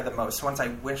that I admire the most, the ones I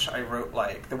wish I wrote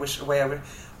like,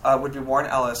 would be Warren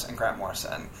Ellis and Grant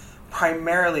Morrison.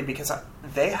 primarily because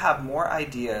they have more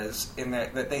ideas in there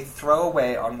that they throw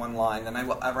away on one line than I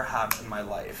will ever have in my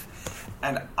life.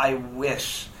 And I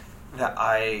wish that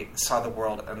I saw the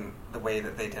world in the way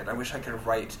that they did. I wish I could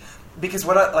write, because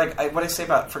what I say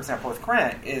about, for example, with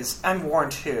Grant is, and Warren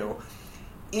too,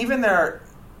 even their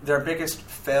biggest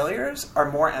failures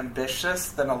are more ambitious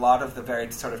than a lot of the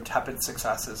very sort of tepid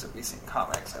successes that we see in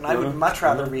comics. And I would much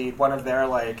rather read one of their,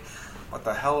 like, what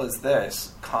the hell is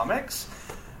this, comics,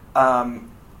 and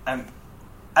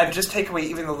just take away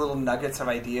even the little nuggets of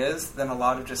ideas than a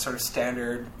lot of just sort of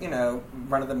standard,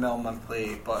 run-of-the-mill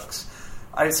monthly books.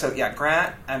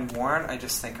 Grant and Warren, I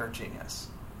just think are genius.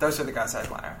 Those are the guys I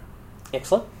admire.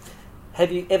 Excellent.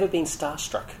 Have you ever been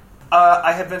starstruck?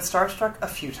 I have been starstruck a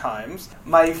few times.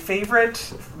 My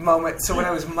favorite moment, so when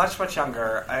I was much, much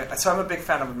younger, I'm a big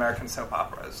fan of American soap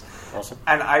operas. Awesome.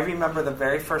 And I remember the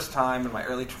very first time in my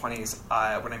early 20s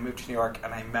when I moved to New York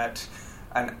and I met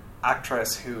an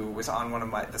actress who was on one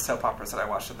of the soap operas that I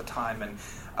watched at the time, and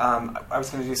I was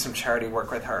going to do some charity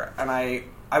work with her. And I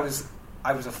was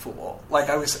a fool. Like,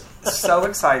 I was so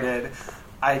excited,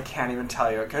 I can't even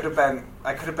tell you. I could have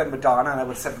been Madonna, and I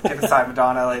would have said, get aside,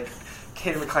 Madonna, like,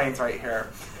 Katie McLean's right here.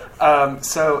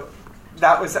 So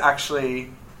that was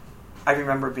actually, I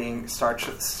remember being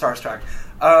starstruck.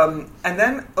 And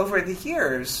then over the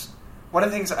years, one of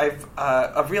the things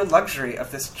a real luxury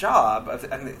of this job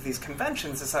and these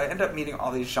conventions is I end up meeting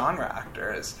all these genre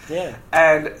actors. Yeah.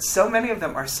 And so many of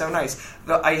them are so nice.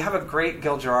 I have a great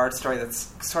Gil Gerard story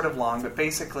that's sort of long, but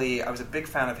basically I was a big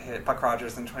fan of Buck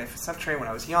Rogers in the 25th Century when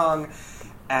I was young,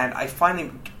 and I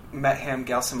finally met him.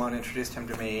 Gail Simone introduced him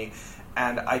to me,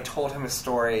 and I told him a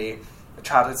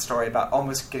childhood story about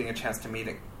almost getting a chance to meet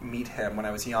him when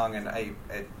I was young, and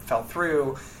it fell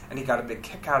through, and he got a big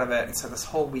kick out of it. And so this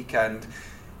whole weekend,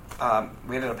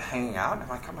 we ended up hanging out, and I'm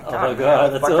like, oh my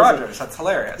god, that's Buck awesome. Rogers, that's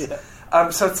hilarious. Yeah.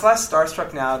 So it's less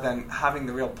starstruck now than having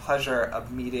the real pleasure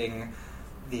of meeting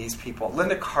these people.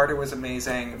 Linda Carter was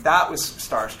amazing. That was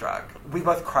starstruck. We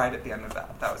both cried at the end of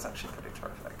that. That was actually pretty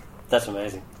terrific. That's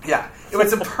amazing. Yeah. It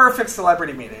was a perfect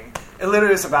celebrity meeting. It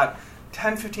literally was about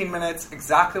 10, 15 minutes,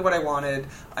 exactly what I wanted.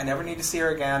 I never need to see her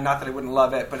again. Not that I wouldn't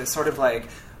love it, but it's sort of like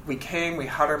we came, we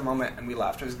had our moment, and we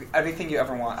left. It was everything you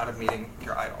ever want out of meeting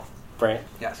your idol. Brilliant.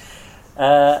 Yes.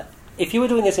 If you were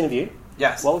doing this interview,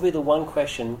 Yes. what would be the one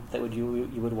question that you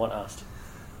would want asked?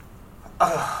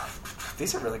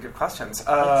 These are really good questions.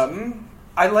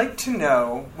 I like to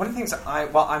know, one of the things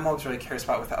I'm always really curious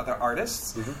about with other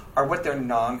artists are what their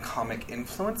non-comic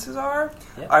influences are.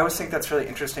 Yeah. I always think that's really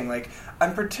interesting,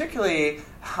 and particularly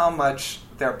how much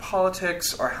their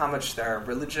politics or how much their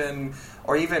religion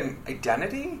or even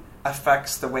identity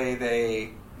affects the way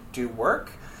they do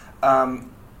work. About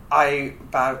a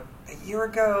year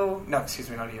ago,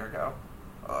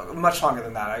 much longer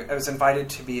than that, I was invited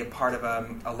to be a part of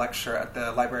a lecture at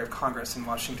the Library of Congress in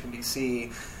Washington, D.C.,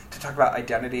 to talk about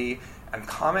identity and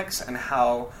comics and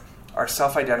how our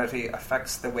self-identity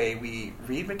affects the way we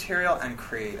read material and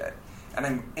create it. And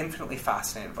I'm infinitely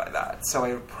fascinated by that. So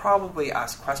I would probably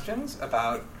ask questions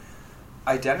about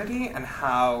identity and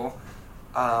how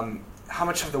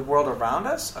much of the world around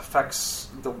us affects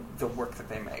the work that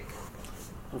they make.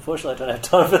 Unfortunately, I don't have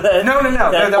time for that. No.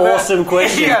 That awesome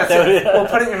question. Yes, we'll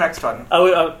put it in your next one.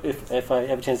 If I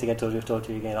have a chance to get to talk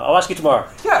to you again, I'll ask you tomorrow.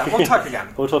 Yeah, we'll talk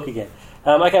again. We'll talk again.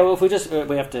 Okay, well, if we're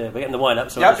getting the wind up,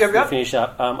 so we'll finish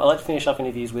up. I like to finish up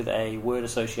interviews with a word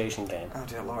association game. Oh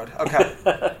dear Lord.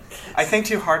 Okay. I think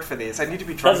too hard for these. I need to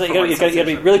be drunk. You got to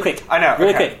be really quick. I know.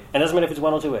 Really okay. quick. And it doesn't matter if it's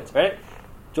one or two words. Right?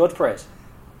 George Perez.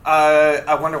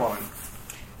 Wonder Woman.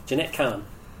 Jeanette Kahn.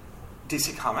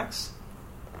 DC Comics.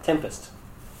 Tempest.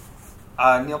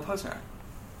 Neil Posner.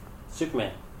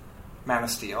 Superman. Man of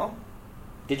Steel.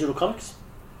 Digital Comics.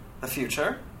 The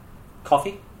Future.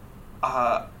 Coffee.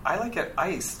 I like it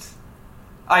iced.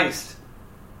 Iced.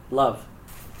 Love.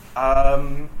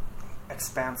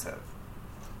 Expansive.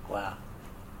 Wow.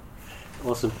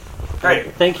 Awesome.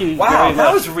 Great. Thank you wow, very much.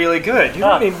 That was really good. You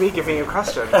didn't need me giving you a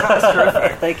question. That was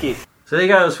terrific. Thank you. So there you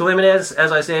go. It was Phil Jimenez,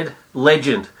 as I said,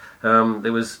 legend.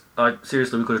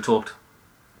 Seriously, we could have talked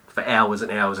for hours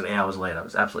and hours and hours later. It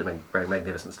was absolutely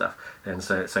magnificent stuff. And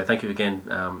so thank you again,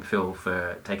 Phil,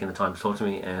 for taking the time to talk to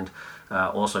me, and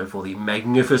also for the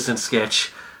magnificent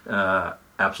sketch.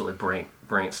 Absolutely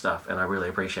brilliant stuff, and I really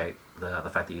appreciate the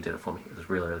fact that you did it for me. It was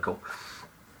really, really cool.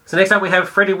 So next up we have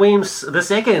Freddie Weems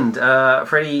II.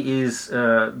 Freddie is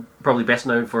probably best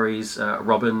known for his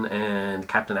Robin and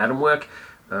Captain Atom work.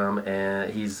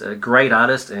 And he's a great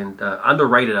artist and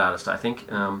underrated artist, I think.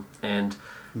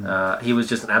 He was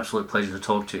just an absolute pleasure to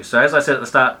talk to. So as I said at the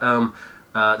start,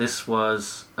 This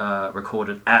was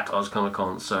recorded at Oz Comic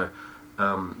Con, so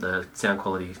the sound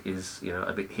quality is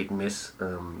a bit hit and miss.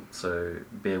 So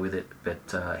bear with it. But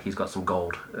he's got some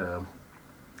gold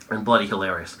and bloody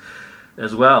hilarious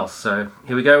as well. So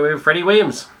here we go with Freddie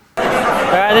Williams.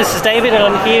 This is David, and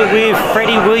I'm here with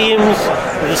Freddie Williams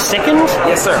II.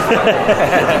 Yes, sir.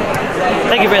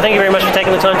 Thank you very much for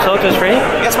taking the time to talk to us, Freddie.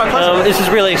 Yes, my pleasure. This is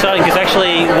really exciting because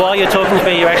actually, while you're talking to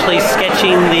me, you're actually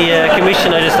sketching the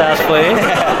commission I just asked for you.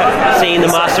 Seeing the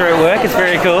master at work, it's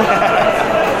very cool.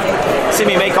 See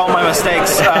me make all my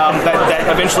mistakes that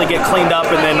eventually get cleaned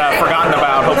up and then forgotten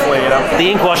about, hopefully, The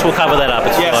ink wash will cover that up,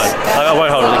 it's fine. I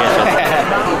won't hold it against you.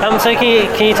 So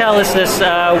can you tell listeners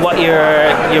what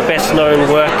your best known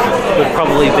work would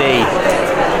probably be?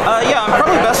 I'm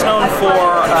probably best known for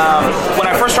when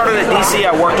I first started at DC.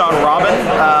 I worked on Robin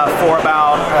for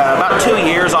about 2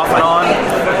 years off and on,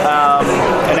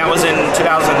 and that was in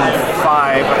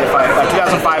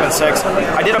 2005 and 6.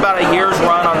 I did about a year's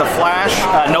run on the Flash.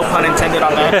 No pun intended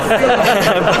on that.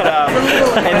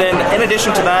 And then in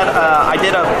addition to that, I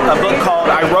did a book called.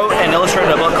 I wrote and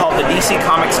illustrated a book called The DC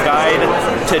Comics Guide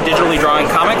to Digitally Drawing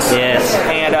Comics. Yes.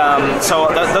 And so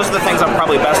those are the things I'm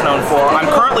probably best known for. I'm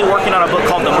currently working on a book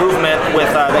called The Movement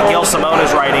that Gail Simone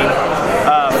is writing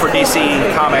for DC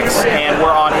Comics, and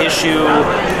we're on issue.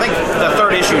 I think the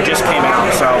 3rd issue just came out,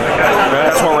 so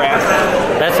that's where we're at.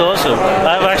 That's awesome.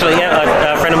 I've actually,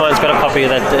 a friend of mine's got a copy of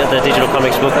the digital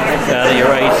comics book that you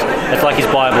wrote. It's like his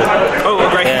Bible. Oh,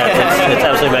 great! Yeah, it's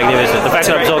absolutely magnificent. The fact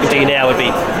that I'm talking to you now would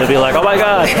be like, oh my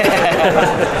god.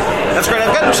 That's great.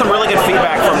 I've gotten some really good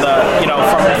feedback from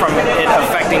from it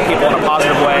affecting people in a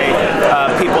positive way.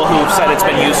 People who've said it's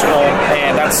been useful,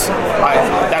 and that's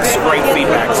great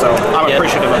feedback. So I'm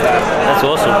appreciative of that. That's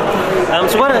awesome.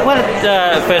 So what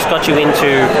first got you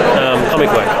into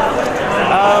comic work?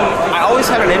 I always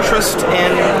had an interest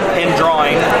in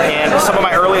drawing, and some of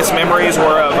my earliest memories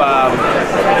were of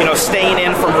staying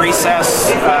in from recess.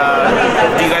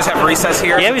 Do you guys have recess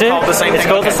here? Yeah, we do. It's called the same thing. It's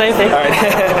called the same thing. All right.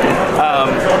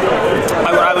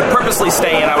 I would purposely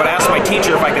stay in. I would ask my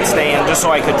teacher if I could stay in just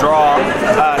so I could draw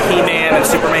He-Man and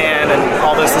Superman and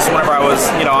all this. This is whenever I was,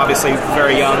 obviously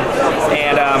very young.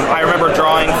 And I remember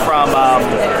drawing from,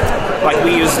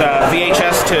 we used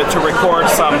VHS to record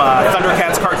some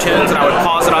Thundercats cartoons, and I would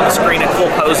pause it on the screen at full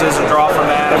poses and draw from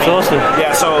that. That's awesome.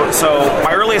 Yeah, so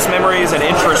my earliest memories and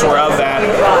interests were of that.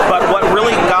 But what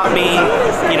really got me,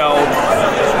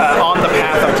 on the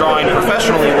path of drawing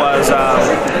professionally was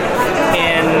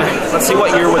let's see,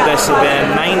 what year would this have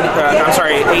been?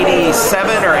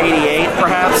 87 or 88,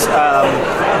 perhaps.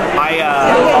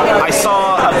 I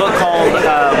saw a book called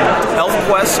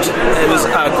ElfQuest. It was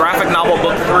a graphic novel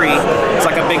book 3. It's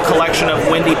like a big collection of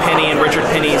Wendy Penney and Richard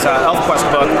Penney's ElfQuest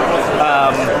book.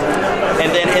 And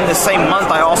then in the same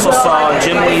month, I also saw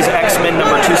Jim Lee's X-Men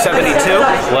number 272.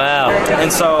 Wow.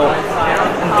 And so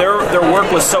their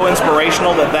work was so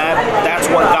inspirational that's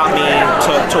what got me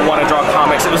to want to draw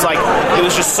comics. It was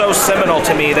just so seminal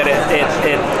to me that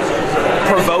it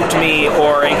provoked me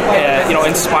or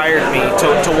inspired me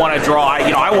to want to draw.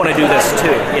 I want to do this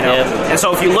too. And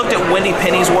so if you looked at Wendy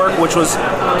Penney's work, which was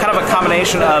kind of a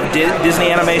combination of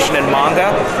Disney animation and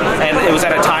manga, and it was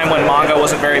at a time when manga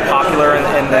wasn't very popular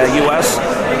in the U.S.,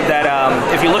 that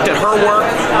if you looked at her work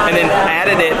and then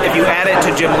if you add it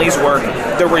to Jim Lee's work,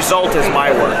 the result is my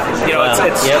work.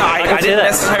 I didn't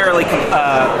necessarily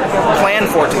plan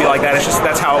for it to be like that. It's just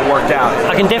that's how it worked out.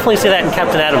 I can definitely see that in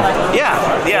Captain Atom. Yeah.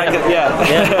 Yeah, I can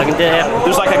do that.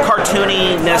 There's like a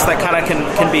cartooniness that kind of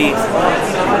can be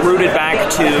rooted back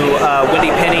to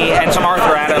Wendy Penney and some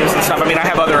Arthur Adams and stuff. I mean, I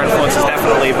have other influences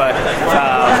definitely, but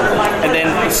and then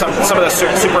some of the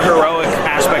superheroic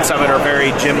aspects of it are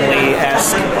very Jim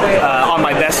Lee-esque on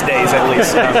my best days, at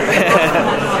least.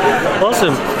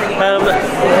 Awesome.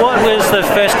 What was the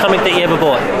first comic that you ever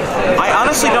bought? I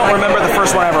honestly don't remember the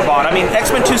first one I ever bought. I mean,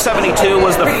 X-Men 272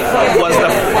 was the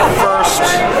first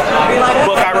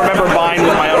book I remember buying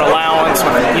with my own allowance,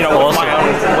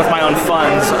 with my own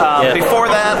funds. Before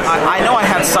that, I know I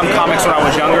had some comics when I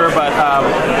was younger, but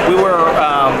we were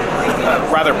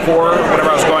rather poor whenever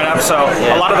I was growing up, so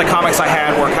a lot of the comics I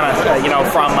had were kind of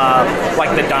from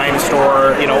like the dime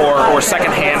store, or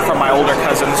secondhand from my older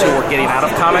cousins who were getting out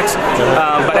of comics.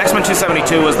 But X-Men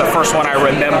 272 was the first one I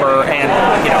remember, and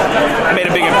it made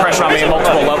a big impression on me at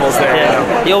multiple levels there.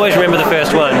 Yeah. You always remember the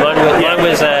first one. Mine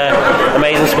was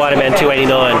Amazing Spider-Man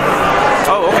 289.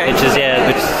 Oh, okay.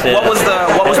 What was the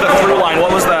through line?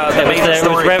 What was the main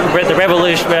was the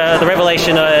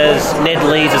revelation is Ned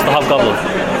Leeds as the Hobgoblin.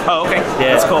 Oh, okay.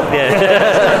 Yeah. That's cool.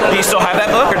 Yeah. Do you still have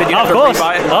that book, or did you have to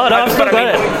rebuy it? Oh, no, I've still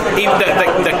got it. Even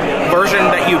the version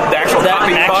that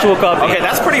the actual copy. Okay,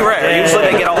 that's pretty rare. Yeah. Usually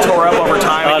they get all tore up over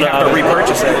time and you have to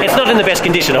repurchase it. It's not in the best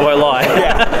condition, I won't lie.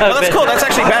 Yeah. Well, that's cool. That's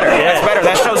actually better. Yeah. That's better.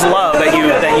 That shows love that you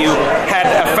had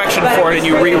affection for it and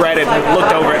you reread it and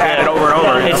looked over it, at it over and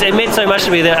over. It meant so much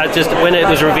to me that I just when it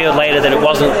was revealed later that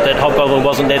that Hobgoblin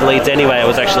wasn't Ned Leeds anyway, it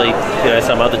was actually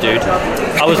some other dude.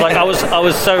 I was like I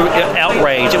was so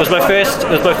outraged. It was my first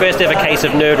ever case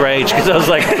of nerd rage because I was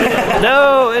like,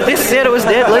 no, this said it was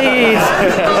Ned Leeds.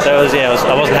 So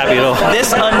I wasn't happy at all.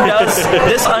 This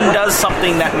undoes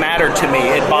something that mattered to me.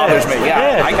 It bothers me.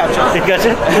 Yeah, I got you. You got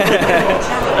you.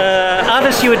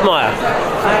 Artists you admire?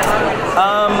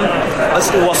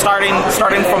 Well, starting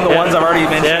from the ones I've already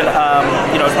mentioned,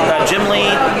 Jim Lee,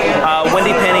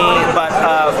 Wendy Penny, but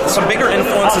some bigger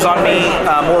influences on me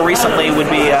more recently would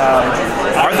be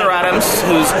Arthur Adams,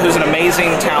 who's an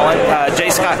amazing talent, J.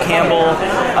 Scott Campbell,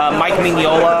 Mike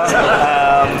Mignola.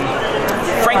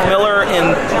 Frank Miller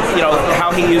in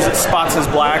how he spots his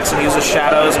blacks and uses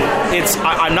shadows.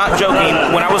 I'm not joking.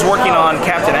 When I was working on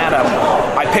Captain Atom,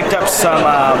 I picked up some.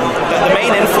 The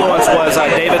main influence was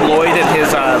David Lloyd and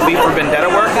his V for Vendetta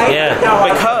work. Yeah.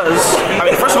 Because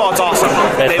first of all, it's awesome.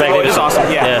 David Lloyd is awesome.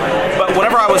 Yeah. But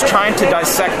whenever I was trying to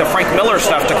dissect the Frank Miller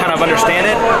stuff to kind of understand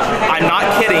it, I'm not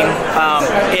kidding.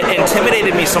 It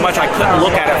intimidated me so much I couldn't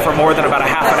look at it for more than about a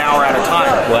half an hour at a time.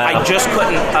 Wow. I just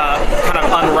couldn't kind of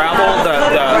unravel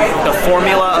the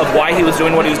formula of why he was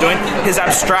doing what he was doing. His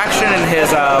abstraction and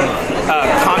his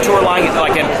contour line,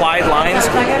 like implied lines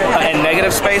and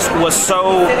negative space, was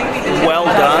so well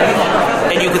done,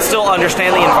 and you could still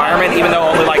understand the environment even though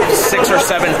only like 6 or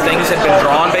 7 things had been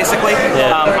drawn. Basically,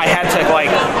 I had to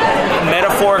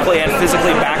metaphorically and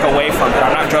physically back away from it.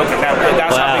 I'm not joking.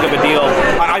 That's how big of a deal.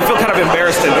 I feel kind of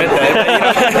embarrassed to admit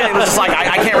that. It was just like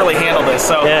I can't really handle this.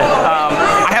 So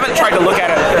I haven't tried to look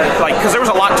at it because there was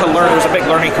a lot to learn. There was a big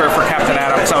learning curve for Captain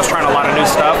Atom, so I was trying a lot of new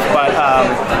stuff. But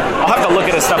I'll have to look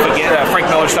at his stuff again, Frank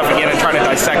Miller stuff again, and try to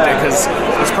dissect it because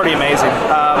it's pretty amazing.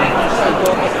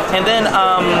 And then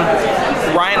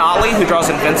Ryan Otley, who draws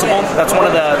Invincible. That's one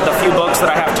of the few books that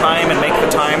I have time and make the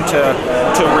time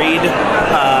to read.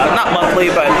 Not monthly,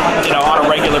 but on a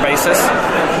regular basis.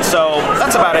 So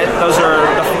that's about it. Those are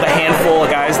the handful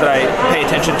of guys that I pay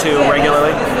attention to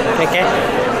regularly. Okay.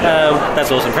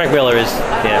 That's awesome. Frank Miller is,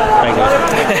 Frank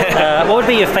Miller. What would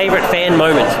be your favorite fan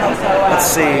moment? Let's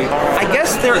see. I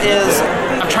guess there is.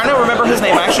 I'm trying to remember his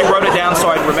name. I actually wrote it down so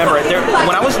I'd remember it.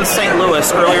 When I was in St.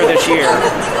 Louis earlier this year,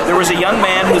 there was a young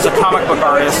man who's a comic book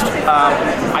artist.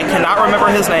 I cannot remember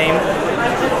his name.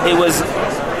 It was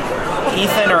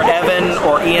Ethan or Evan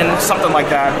or Ian, something like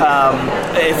that.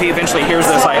 If he eventually hears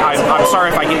this, I'm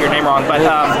sorry if I get your name wrong, but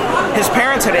his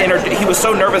parents had he was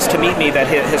so nervous to meet me that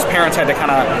his parents had to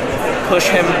kind of push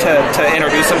him to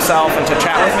introduce himself and to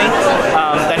chat with me.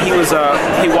 That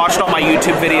he watched all my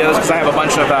YouTube videos because I have a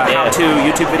bunch of how-to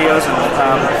YouTube videos,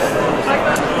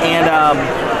 and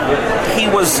he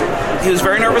was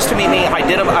very nervous to meet me. I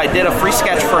did a free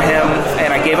sketch for him,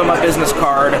 and I gave him a business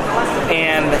card,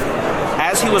 and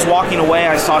as he was walking away,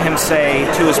 I saw him say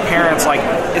to his parents,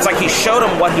 it's like he showed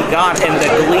him what he got and the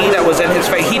glee that was in his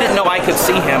face. He didn't know I could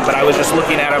see him, but I was just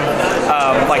looking at him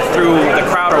through the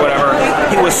crowd or whatever.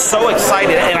 He was so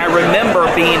excited, and I remember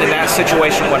being in that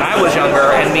situation when I was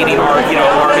younger and meeting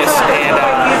artists, and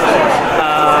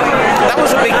that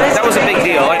was a big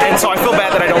deal. And so I feel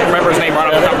bad that I don't remember his name right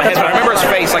off the top of my head, but I remember his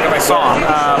face if I saw him.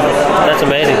 That's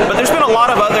amazing. But there's been a lot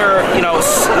of other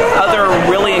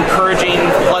really encouraging,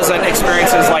 pleasant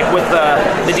experiences, like with the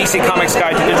DC Comics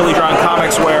Guide to Digitally Drawn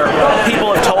Comics, where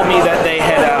people have told me that they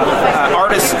had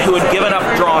artists who had given up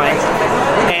drawing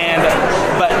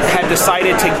but had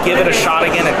decided to give it a shot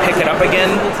again and pick it up again,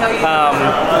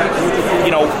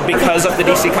 because of the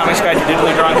DC Comics Guide to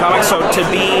Digitally Drawn Comics. So to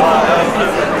be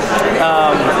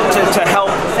to help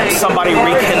somebody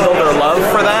rekindle their love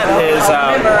for that is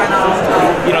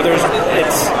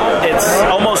it's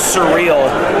almost surreal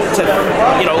to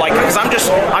because I'm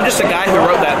just a guy who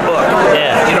wrote that book.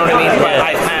 Yeah. You know what I mean? But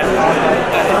I've had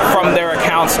from their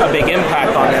accounts a big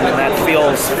impact on them, and that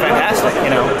feels fantastic.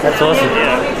 That's awesome.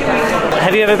 Yeah.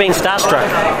 Have you ever been starstruck?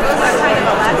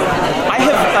 I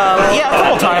have, a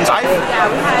couple times.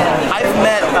 I've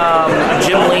met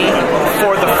Jim Lee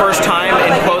for the first time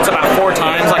in quotes about 4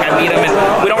 times. Like I meet him,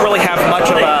 and we don't really have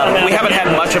we haven't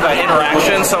had much of an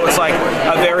interaction, so it's like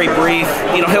a very brief.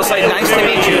 He'll say "nice to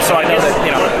meet you," so I know that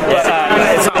but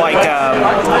it's not like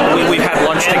we've had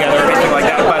lunch together or anything like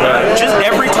that. But just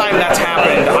every time that's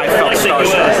happened, I felt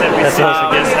starstruck.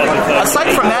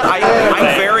 that. I'm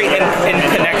very in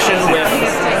connection with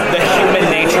the human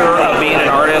nature of being an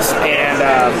artist, and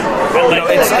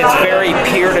it's very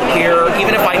peer to peer.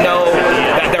 Even if I know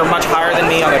that they're much higher than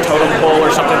me on the totem pole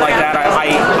or something like that,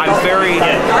 I'm very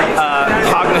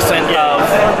cognizant of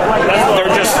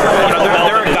they're just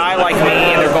they're a guy like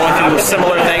me, and they're going through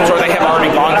similar things, or they have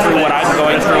already gone through what I'm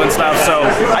going through and stuff. So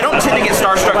I don't tend to get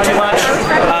starstruck too much.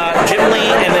 Jim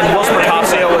Lee and then Will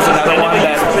Smertofsky was another one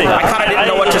that I kind of didn't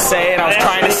know what to say, and I was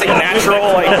trying to sing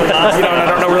natural, and I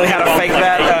don't know really how to fake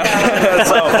that.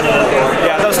 So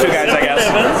yeah, those two guys, I guess.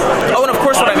 Oh, and of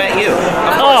course when I met you.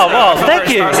 Oh, well, thank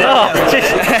you.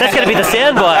 That's going to be the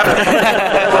soundbite.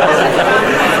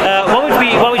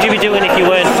 What would you be doing if you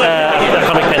weren't a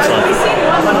comic penciler?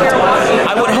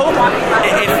 I would hope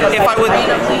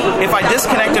if I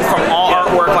disconnected from all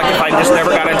artwork, like if I just never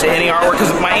got into any artwork,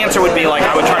 because my answer would be like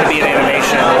I would try to be in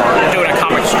animation or doing a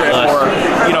comic strip or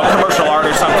commercial art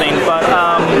or something. But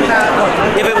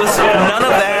if it was none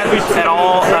of that at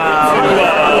all,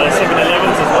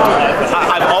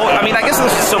 I guess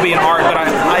this would still be an art, but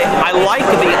I like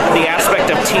the aspect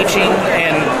of teaching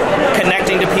and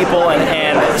connecting to people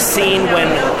and seeing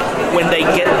when they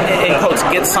get, in quotes,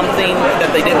 get something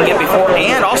that they didn't get before.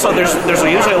 And also there's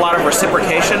usually a lot of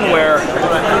reciprocation where,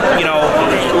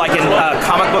 like in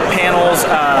comic book panels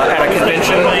at a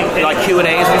convention, like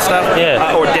Q&As and stuff,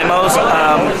 or demos,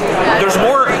 there's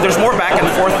more back and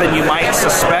forth than you might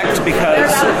suspect,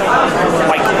 because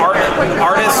like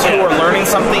artists who are learning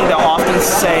something, they'll often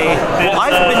say, well,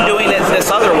 I've been doing it this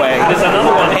other way,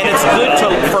 and it's good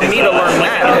for me to learn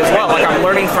that as well. Like I'm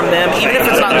learning from them, even if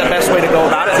it's not the best way to go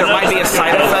about it. There might be a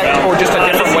side effect or just a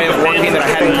different way of working that I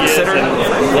hadn't considered.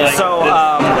 So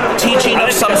teaching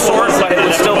of some sort, but it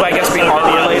would still, I guess, be art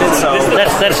related. So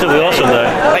that's really awesome, though.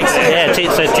 Thanks. Yeah,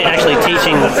 actually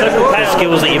teaching the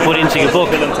skills that you put into your book.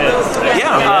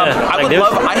 I would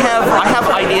love. I have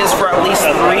ideas for at least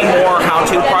 3 more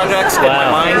how-to projects in my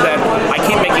mind that I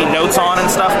keep making notes on and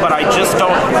stuff, but I just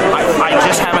don't. I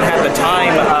just haven't had the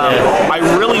time. I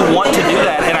really want to do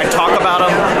that, and I talk about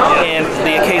them in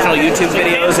the occasional YouTube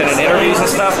videos and in interviews and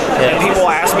stuff. And people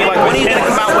ask me like, "When are you going to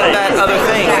come out with that other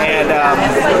thing?" And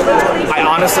I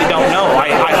honestly don't know.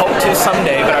 I hope to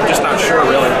someday, but I'm just not sure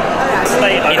really.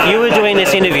 If you were doing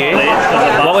this interview,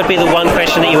 what would be the one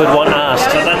question that you would want asked?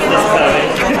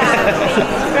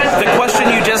 The question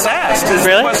you just asked.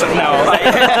 Really? No.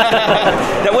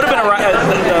 That would have been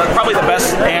probably the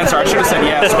best answer. I should have said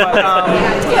yes. But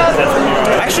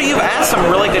actually, you've asked some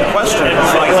really good questions.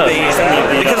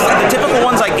 Because the typical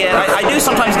ones I get, I do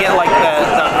sometimes get like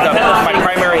my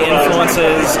primary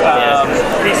influences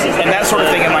and that sort of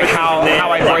thing, and like how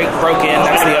I broke in.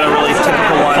 That's the other really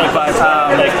typical one. But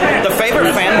the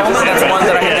favorite fan moment, that's one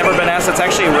that I had never been asked. That's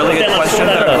actually a really good question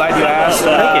that I'm glad you asked.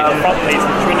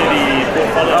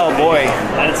 Oh boy.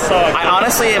 I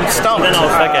honestly am stumped.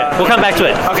 Okay, we'll come back to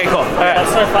it. Okay, cool. All right.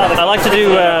 I like to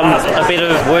do a bit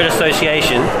of word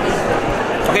association.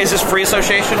 Okay, is this free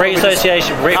association? Free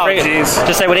association. Oh, jeez.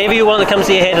 Just say whatever you want that comes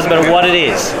to your head, doesn't matter what it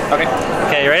is. Okay.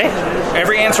 Okay, you ready?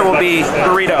 Every answer will be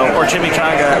burrito or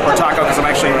chimichanga or taco, because I'm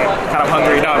actually kind of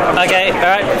hungry. No. Okay,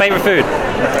 alright. Favorite food?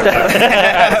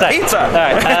 Pizza.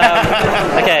 Alright.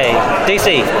 Okay,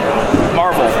 DC.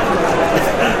 Marvel.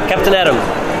 Captain Atom.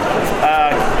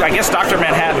 I guess Dr.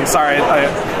 Manhattan. Sorry, my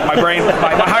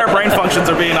higher brain functions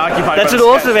are being occupied. That's by an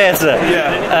awesome answer.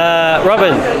 Yeah.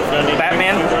 Robin.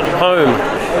 Batman. Home.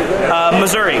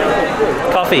 Missouri.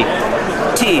 Coffee.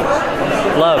 Tea.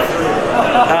 Love.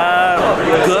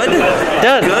 Good.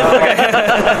 Done. Good. Okay.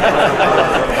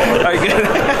 All right, good.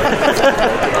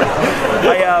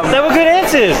 They were good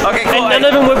answers. Okay, cool. And none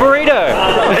of them were burrito.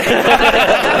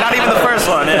 Not even the first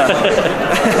one. Yeah.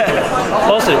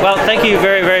 Awesome. Well, thank you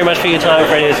very, very much for your time,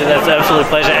 Freddie. It's an absolute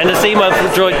pleasure. And to see my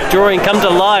drawing come to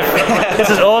life. This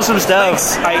is awesome stuff.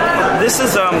 This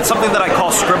is something that I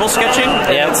call scribble sketching.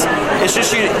 Yep. It's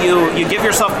just you give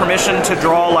yourself permission to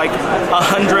draw like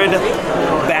 100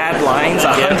 bad lines,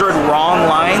 100 wrong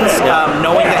lines,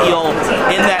 knowing that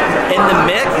in the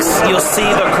mix you'll see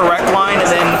the correct line, and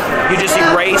then you just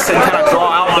erase and kind of draw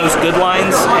out those good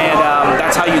lines, and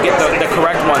that's how you get the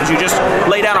correct ones. You just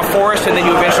lay down a forest, and then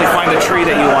you eventually find the tree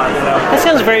that you want. That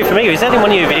sounds very familiar. Is that in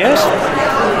one of your videos?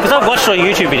 Because I've watched all your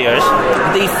YouTube videos.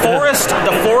 The forest,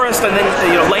 and then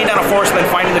laying down a forest and then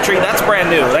finding the tree. That's brand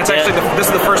new. That's actually this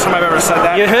is the first time I've ever said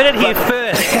that. You heard it here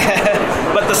first.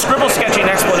 But the scribble sketching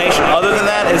explanation, other than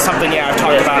that, is something I've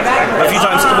talked about a few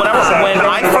times. When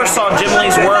I first saw Jim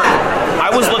Lee's work, I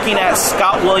was looking at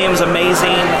Scott Williams'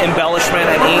 amazing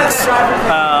embellishment and inks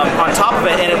on top of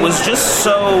it, and it was just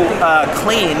so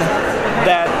clean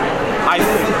that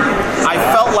I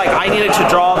felt like I needed to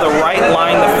draw the right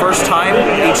line the first time,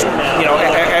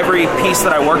 every piece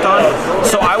that I worked on.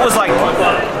 So I was like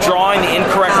drawing the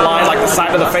incorrect line, like the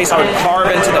side of the face. I would carve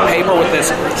into the paper with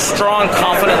this strong,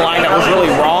 confident line that was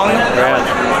really wrong.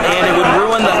 And it would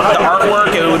ruin the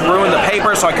artwork, it would ruin the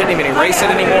paper, so I couldn't even erase it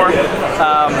anymore.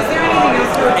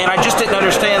 And I just didn't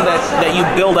understand that you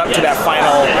build up to that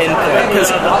final endpoint. Because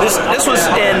this was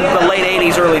in the late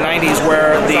 80s, early 90s,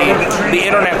 where the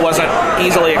internet wasn't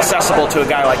easily accessible to a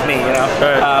guy like me,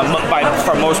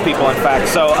 for most people, in fact.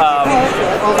 So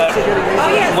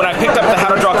when I picked up the How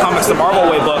to Draw Comics the Marvel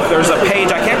Way book, there's a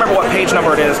page, I can't remember what page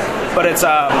number it is, but it's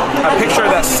a picture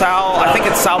that I think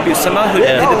it's Sal Buscema who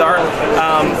did the art.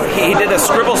 He did a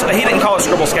scribble, he didn't call it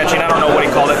scribble sketching, I don't know what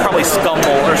he called it, probably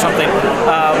scumble or something,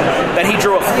 that he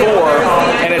drew a Thor,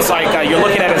 and it's like you're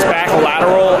looking at his back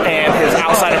lateral and his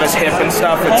outside of his hip and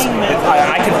stuff.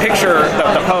 I can picture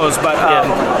the pose, but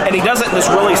and he does it in this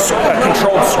really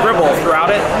controlled scribble throughout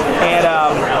it, and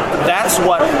that's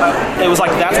what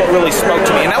really spoke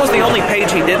to me, and that was the only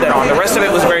page he did that on. The rest of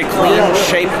it was very clean,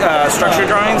 shaped, structure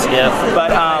drawings.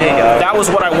 But that was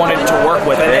what I wanted to work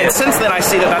with, and since then I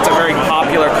see that's a very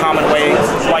popular, common way.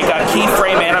 Like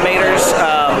keyframe animators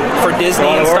for Disney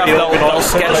and stuff, they'll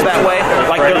sketch that way.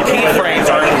 Like their keyframes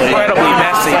are incredibly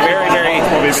messy, very, very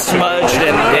smudged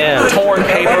and torn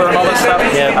paper and all this stuff.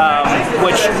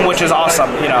 Which is awesome,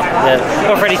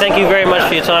 Well, Freddie, thank you very much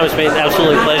for your time. It's been an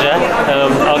absolute pleasure.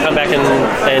 I'll come back and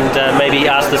maybe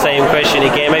ask the same question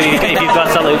again. Maybe if you've got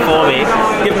something for me.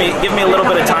 Give me a little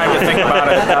bit of time to think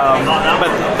about it.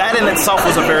 But that in itself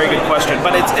was a very good question.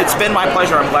 But it's been my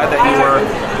pleasure. I'm glad that you were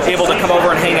able to come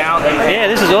over and hang out.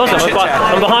 This is awesome.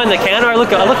 I'm behind the counter. I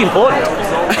look important.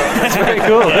 It's very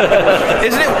cool.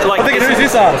 Isn't it like? I think who's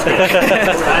this artist?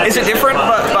 Is it different?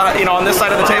 But on this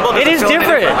side of the table, it is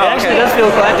different. It actually does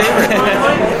feel quite different.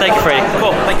 Thank you, Freddie.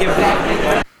 Cool. Thank you.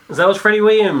 So that was Freddie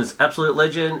Williams, absolute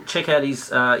legend. Check out his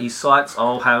sites.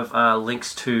 I'll have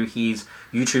links to his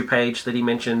YouTube page that he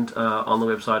mentioned on the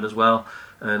website as well.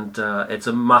 And it's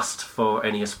a must for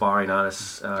any aspiring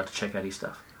artists to check out his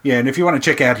stuff. Yeah, and if you want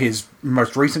to check out his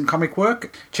most recent comic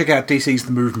work, check out DC's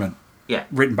The Movement. Yeah.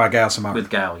 Written by Gail Simone. With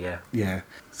Gail, yeah. Yeah.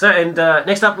 So, and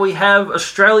next up we have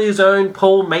Australia's own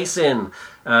Paul Mason,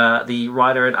 the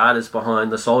writer and artist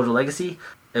behind The Soldier Legacy.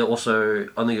 Also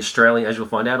on the Australian, as you'll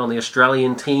find out, on the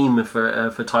Australian team for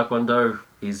Taekwondo.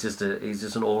 He's just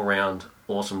an all-round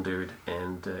awesome dude,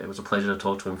 and it was a pleasure to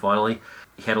talk to him finally.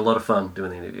 He had a lot of fun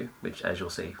doing the interview, which, as you'll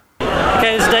see.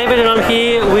 Okay, it's David, and I'm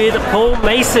here with Paul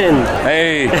Mason.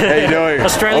 Hey, how you doing?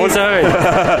 Australia's own.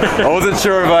 I wasn't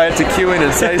sure if I had to cue in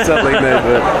and say something there,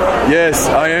 but yes,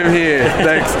 I am here.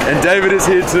 Thanks, and David is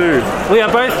here too. We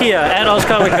are both here at Oz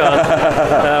Comic Con.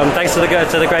 Thanks to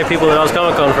the great people at Oz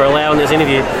Comic Con for allowing this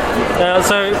interview.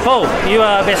 So, Paul, you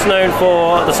are best known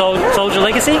for the Soldier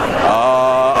Legacy.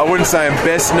 I wouldn't say I'm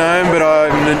best known, but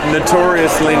I'm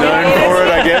notoriously known for it.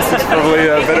 I guess it's probably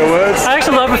better words.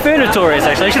 I prefer notorious.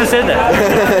 Actually, I should have said that.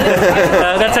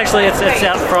 That's actually it's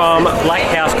out from Black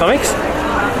House Comics.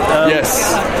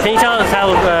 Yes. Can you tell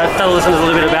the listeners a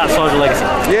little bit about Soldier Legacy?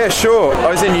 Yeah, sure.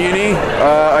 I was in uni.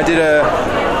 I did a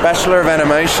Bachelor of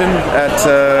Animation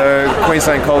at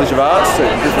Queensland College of Arts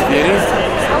at Griffith Uni.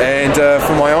 And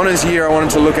for my honours year, I wanted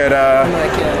to look at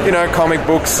comic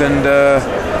books and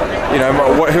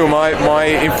who are my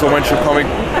influential comic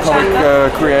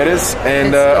creators,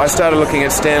 and I started looking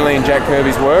at Stan Lee and Jack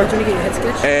Kirby's work,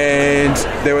 and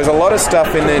there was a lot of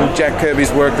stuff in Jack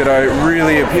Kirby's work that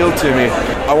really appealed to me.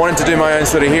 I wanted to do my own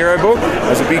sort of hero book. I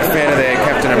was a big fan of their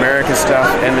Captain America stuff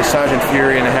and the Sergeant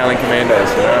Fury and the Howling Commandos.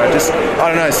 I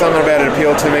don't know, something about it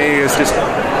appealed to me. It was just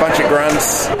a bunch of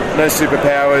grunts, no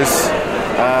superpowers.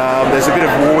 There's a bit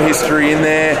of war history in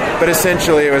there, but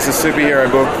essentially it was a superhero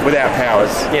book without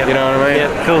powers. Yep. You know what I mean?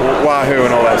 Yeah, cool. Wahoo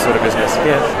and all that sort of business.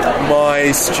 Yeah.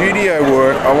 My studio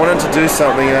work, I wanted to do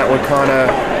something that would kind of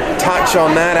touch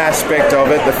on that aspect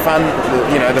of it, the fun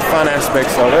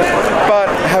aspects of it, but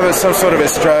have some sort of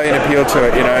Australian appeal to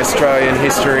it. Australian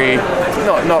history.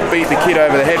 Not beat the kid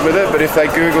over the head with it, but if they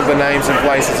Googled the names and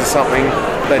places or something,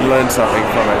 they'd learn something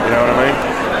from it. You know what I mean?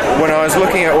 When I was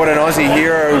looking at what an Aussie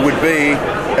hero would be,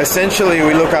 essentially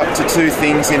we look up to two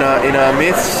things in our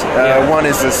myths. One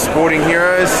is the sporting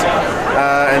heroes,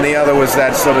 and the other was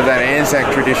that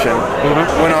Anzac tradition.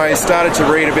 Mm-hmm. When I started to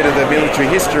read a bit of the military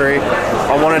history,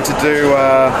 I wanted to do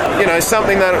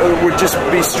something that would just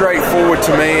be straightforward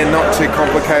to me and not too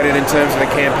complicated in terms of the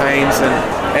campaigns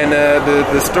and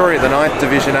the story of the 9th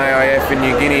Division AIF in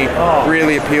New Guinea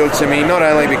really appealed to me, not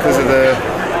only because of the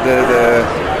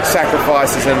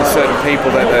sacrifices and the certain people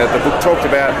that the book talked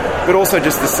about, but also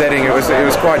just the setting. It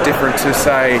was quite different to,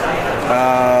 say,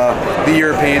 the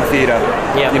European theatre.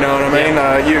 Yeah. You know what I mean?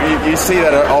 You see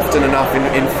that often enough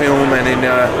in film and in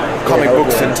comic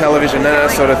books and television,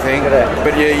 that sort of thing.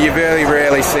 But you very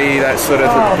rarely see that sort of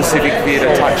Pacific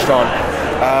theatre touched on.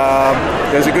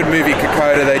 There's a good movie,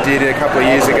 Kokoda, they did a couple of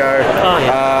years ago.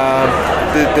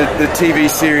 The TV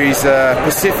series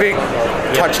Pacific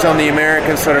touched on the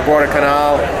American sort of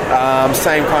Guadalcanal,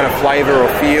 same kind of flavour or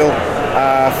feel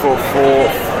for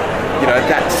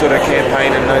that sort of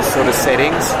campaign and those sort of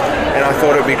settings. And I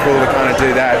thought it would be cool to kind of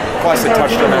do that. Plus it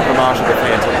touched on Marshall the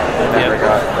Phantom in that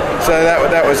regard. So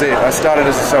that was it. I started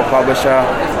as a self-publisher.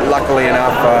 Luckily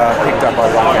enough, picked up by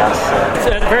Blackhouse.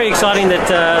 So it's very exciting that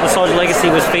the Soldier Legacy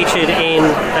was featured in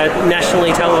a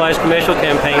nationally televised commercial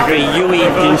campaign for Youi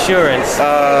Insurance.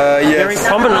 Yes. Very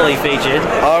prominently featured.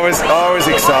 I was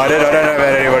excited. I don't know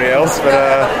about anybody else,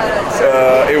 but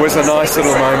it was a nice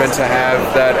little moment to have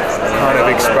that kind of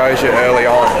exposure early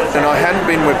on. And I hadn't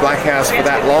been with Blackhouse for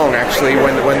that long, actually,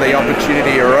 when the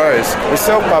opportunity arose. I was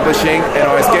self-publishing, and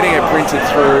I was getting it printed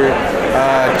through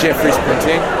Jeffries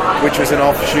Printing, which was an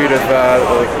offshoot of,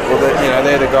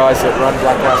 they're the guys that run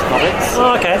Blackhouse Comics.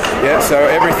 Oh, okay. Yeah, so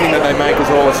everything that they make is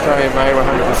all Australian made,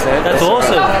 100%. That's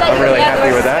awesome. I'm really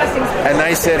happy with that. And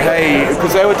they said, hey,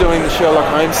 because they were doing the Sherlock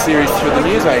Holmes series through the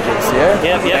newsagents, yeah?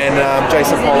 Yep. And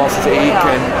Jason Polos' Eek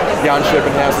and Jan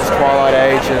Schopenhauer's Twilight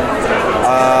Age, and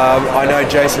I know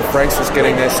Jason Franks was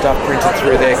getting their stuff printed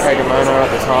through their Kagamono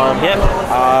at the time. Yep.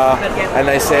 And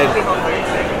they said,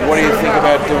 what do you think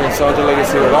about doing Soldier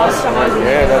Legacy with us? I'm like,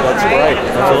 yeah, that's great.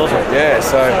 That's awesome. Yeah,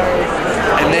 so...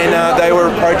 And then they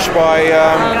were approached by,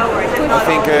 I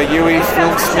think, Youi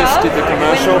Filmsmiths did the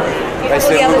commercial. They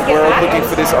said, we're looking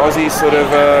for this Aussie sort of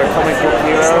comic book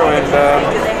hero, and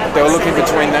they were looking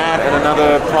between that and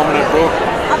another prominent book,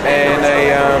 and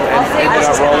they ended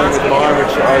up rolling with mine,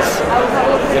 which I was,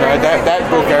 that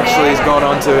book actually has gone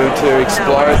on to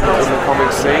explode in the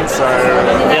comic scene. So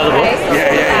the other book?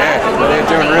 Yeah. They're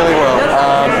doing really well.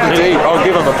 The Deep, I'll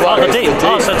give them a plug. Oh, The Deep.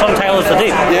 Oh, so Tom Taylor's The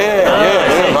Deep. Yeah.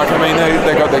 Like, I mean,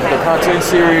 they got the cartoon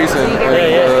series and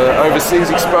overseas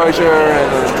exposure and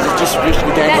just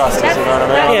gangbusters, you know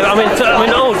what I mean? Yeah, I mean,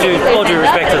 all due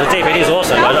respect to The Deep, it is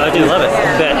awesome. I do love it.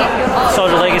 But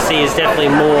Soldier Legacy is definitely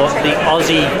more the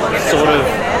Aussie sort of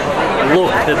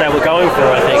look that they were going for,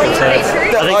 I think. So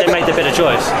I think they made the better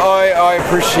choice. I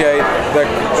appreciate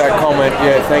that comment.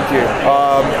 Yeah, thank you.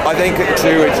 I think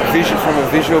too, it's from a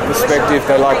visual perspective,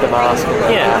 they like the mask.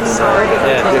 Yeah.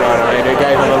 You know what I mean? It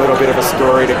gave them a little bit of a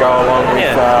story to go along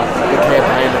with the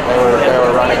campaign that they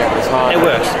were running at the time. It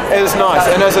works. It was nice.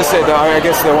 And as I said, I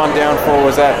guess the one downfall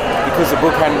was that because the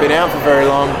book hadn't been out for very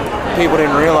long, people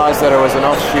didn't realise that it was an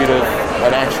offshoot of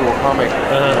an actual comic.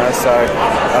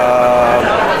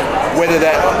 Whether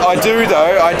that I do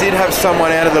though, I did have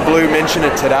someone out of the blue mention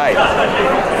it today.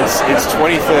 It's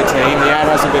 2013. The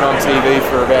ad hasn't been on TV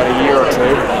for about a year or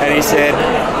two, and he said,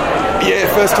 "Yeah,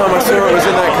 first time I saw it was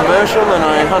in that commercial, and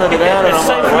I hunted it out, and I'm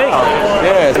like, wow."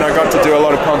 Yeah, and I got to do a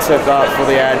lot of concept art for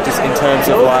the ad, just in terms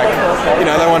of like,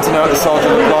 they want to know what the soldier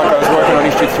looked like. I was working on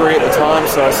issue 3 at the time,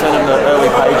 so I sent them the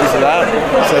early pages of that,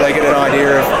 so they get an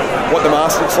idea of what the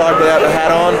mask looks like without the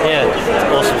hat on. Yeah,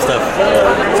 awesome stuff.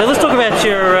 So let's talk about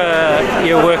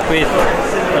your work with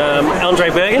Andre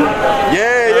Bergen.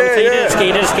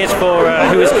 You did a sketch for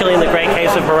Who Was Killing the Great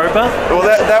Case of Europa. Well,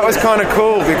 that was kind of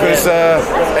cool because,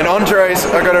 and Andre's,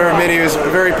 I got to admit, he was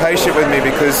very patient with me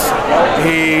because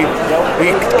he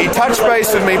touched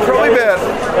base with me probably about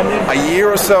a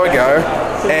year or so ago,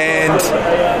 and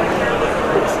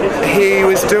he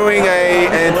was doing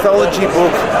an anthology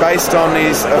book based on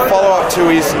a follow-up to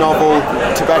his novel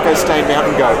Tobacco Stained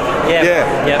Mountain Goat.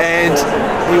 And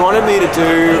he wanted me to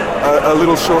do a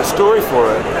little short story for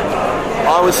it.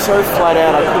 I was so flat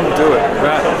out I couldn't do it.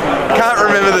 Right. I can't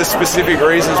remember the specific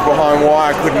reasons behind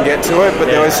why I couldn't get to it, but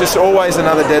there was just always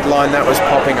another deadline that was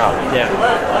popping up. Yeah.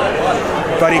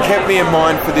 But he kept me in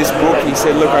mind for this book. He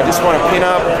said, look, I just want to pin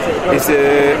up. It's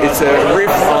a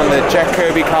riff on the Jack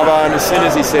Kirby cover, and as soon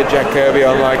as he said Jack Kirby,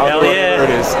 I'm like, oh, there it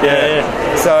is. Yeah.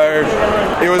 So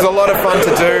it was a lot of fun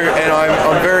to do, and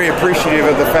I'm very appreciative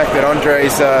of the fact that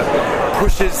Andre's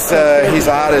pushes his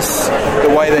artists the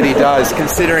way that he does,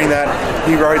 considering that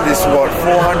he wrote this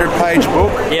 400-page book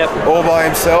all by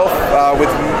himself with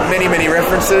many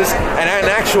references. And in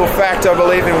actual fact, I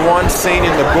believe in one scene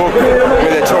in the book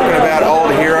where they're talking about old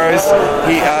heroes,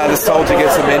 the soldier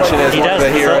gets a mention as one of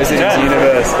the heroes in his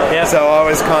universe. So I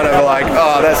was kind of like,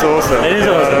 oh, that's awesome. It is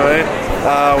awesome. What I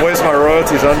mean? Where's my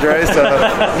royalties, Andre? So,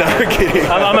 no kidding.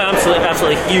 I'm an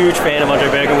absolutely huge fan of Andre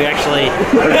Bergen. I actually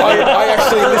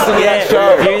listened to that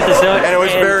show, and it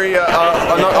was very.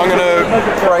 I'm going to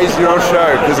praise your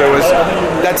show because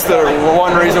that's the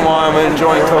one reason why I'm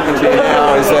enjoying talking to you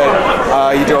now is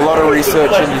that you do a lot of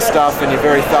research in your stuff and you're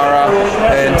very thorough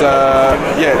and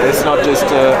it's not just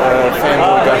a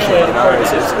fanboy gushing,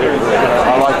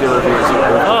 I like the reviews.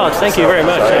 Thank you very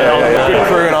much. Good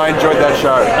crew and I enjoyed that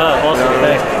show. Awesome,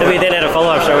 thanks. Then we then had a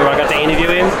follow-up show where I got to interview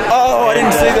him. I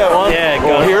didn't see that one. Yeah,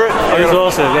 we'll hear it. It was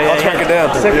awesome. I'll track it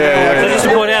down. So just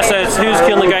to point out, so it's Who's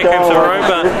Killing the Great Crabs of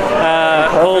Europa.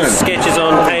 Paul's sketches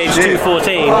on page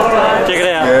 214. Check it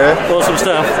out. Yeah. Awesome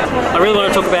stuff. I really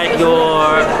want to talk about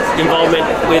your involvement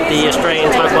with the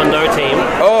Australian Taekwondo team.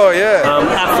 Oh, yeah.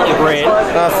 Absolutely brilliant.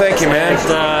 Thank you, man.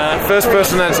 First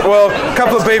person a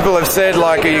couple of people have said,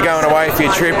 like, are you going away for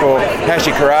your trip, or how's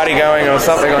your karate going, or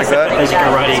something like that. How's your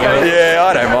karate going? Yeah,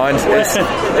 I don't mind.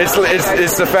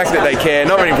 It's the fact that they care.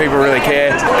 Not many people really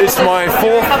care. It's my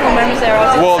 4th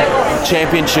World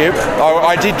Championship.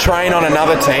 I did train on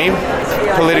another team.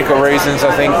 Political reasons,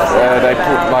 I think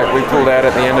we pulled out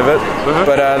at the end of it.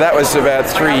 But that was about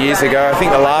 3 years ago. I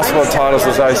think the last world titles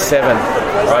was 2007.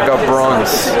 I got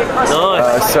bronze.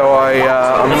 Nice. So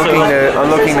I'm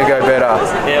looking to go better.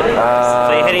 Yep.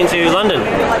 So you're heading to London?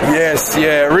 Yes,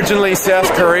 yeah. Originally South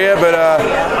Korea, but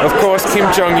of course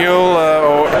Kim Jong-il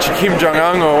or Kim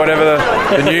Jong-un or whatever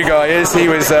the new guy is, he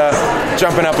was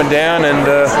jumping up and down, and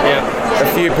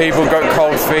a few people got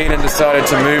cold feet and decided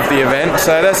to move the event.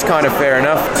 So that's kind of fair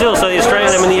enough. Still, so the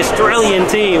Australian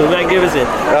team, magnificent.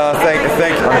 Thank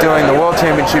you. I'm doing the World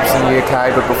Championships in the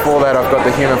UK, but before that I've got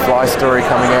the Human Fly story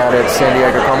coming out at San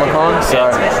Diego Comic-Con, so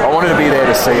I wanted to be there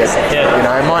to see it. Yeah.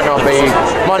 It might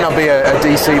not be a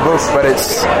DC book, but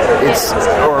it's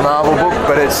or a Marvel book,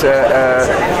 but it's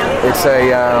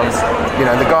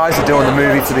the guys are doing the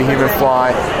movie for the Human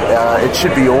Fly. It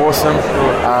should be awesome.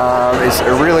 It's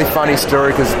a really funny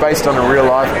story because it's based on a real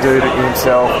life dude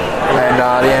himself, and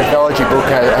the anthology book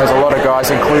has a lot of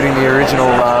guys, including the original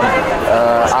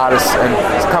artists and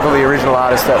a couple of the original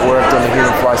artists that worked on the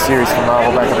Human Fly series from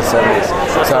Marvel back in the 70s.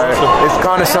 So it's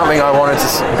kind of something I wanted to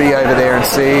be over there and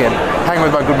see and hang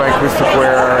with my good mate Christopher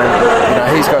Guerra,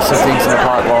 and he's got some things in the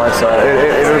pipeline, so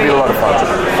it'll be a lot of fun.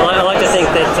 Well, I like to think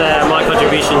that my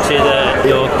contribution to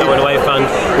your Going Away Fund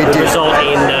will result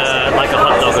in like a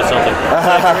hot dog or something.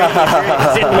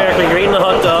 Sit in America, you're eating a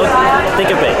hot dog,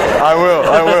 think of me. I will.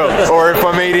 Or if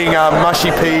I'm eating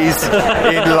mushy peas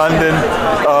in London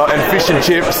and fish and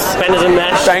chips.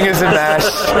 Bangers and mash.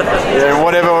 Yeah,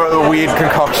 whatever weird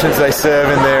concoctions they serve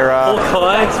in their...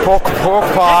 Pork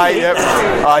pie, yep.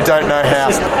 I don't know how.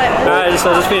 Alright, so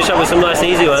I'll just finish up with some nice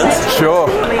easy ones. Sure.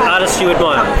 Artists you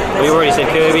admire? We already said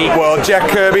Kirby. Well, Jack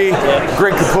Kirby,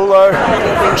 Greg Capullo,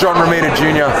 John Romita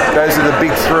Jr. Those are the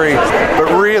big three.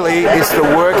 But really, it's the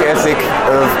work ethic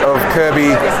of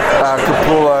Kirby,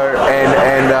 Capullo,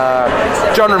 and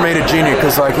John Romita Jr.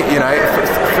 Because,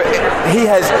 he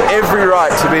has every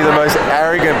right to be the most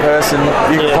arrogant person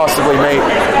you could possibly meet,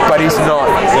 but he's not.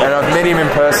 And I've met him in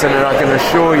person, and I can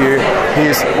assure you, he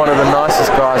is one of the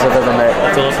nicest guys I've ever met.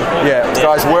 That's awesome. Yeah,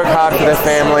 guys work hard for their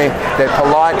family, they're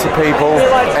polite to people,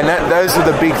 and those are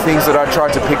the big things that I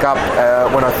tried to pick up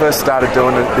when I first started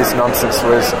doing this nonsense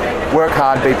was work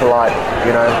hard, be polite,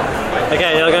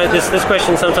 Okay, this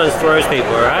question sometimes throws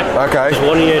people, alright? Okay. Just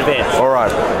warning you in advance.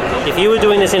 Alright. If you were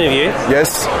doing this interview,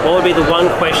 yes, what would be the one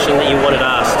question that you wanted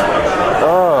asked?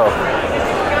 Oh,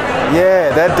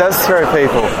 yeah, that does throw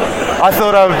people. I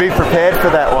thought I would be prepared for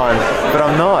that one, but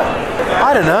I'm not.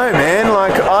 I don't know, man.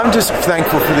 I'm just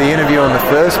thankful for the interview in the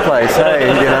first place. Hey,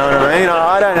 you know what I mean?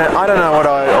 I don't know what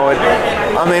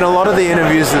I mean, a lot of the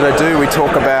interviews that I do, we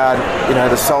talk about,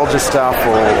 the soldier stuff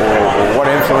or what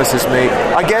influences me.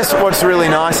 I guess what's really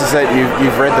nice is that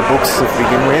you've read the books to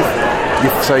begin with.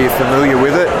 So you're familiar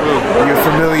with it. You're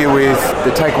familiar with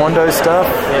the Taekwondo stuff,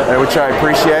 which I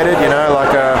appreciated.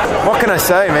 What can I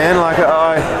say, man?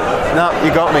 No,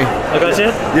 you got me. I got you?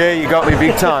 Yeah, you got me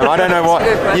big time. I don't know what.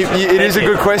 It is a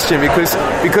good question because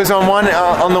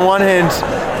on the one hand,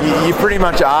 you pretty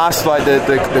much ask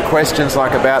the questions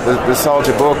about the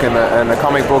soldier book and the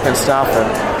comic book and stuff,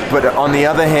 but on the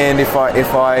other hand, if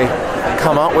I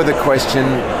come up with a question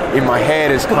in my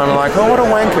head, it's kind of like, oh, what a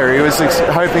wanker. He was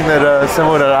hoping that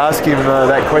someone would ask him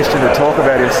that question to talk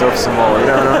about himself some more. You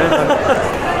know what I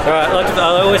mean? Alright,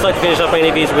 I always like to finish up my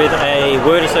interviews with a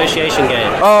word association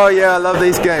game. Oh yeah, I love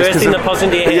these games. First thing that pops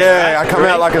into your head. Yeah, I come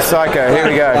out like a psycho. Here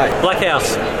we go. Black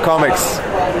House. Comics.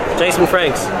 Jason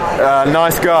Franks.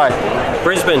 Nice guy.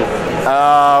 Brisbane.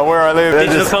 Where I live.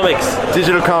 Digital Comics.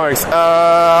 Digital Comics.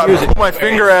 Put my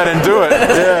finger out and do it.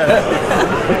 Yeah.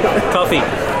 Coffee.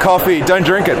 Coffee. Don't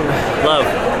drink it. Love.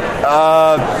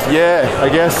 Yeah, I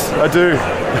guess I do.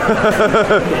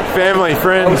 Family,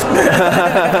 friends.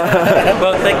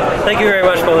 Well, thank you very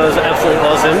much, Paul. That was absolutely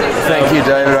awesome. Thank you,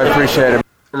 David. I appreciate it.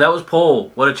 And that was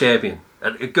Paul. What a champion.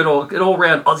 A good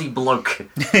all-round Aussie bloke.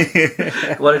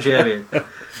 What a champion.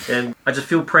 And I just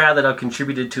feel proud that I've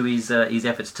contributed to his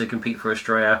efforts to compete for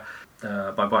Australia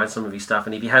by buying some of his stuff.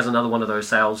 And if he has another one of those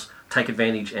sales, take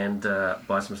advantage and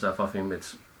buy some stuff off him.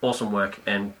 It's awesome work,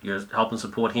 and you're helping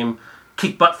support him.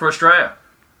 Kick butt for Australia.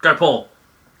 Go, Paul.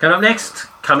 Coming up next,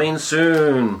 coming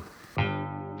soon.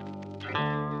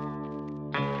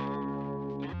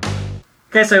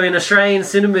 Okay, so in Australian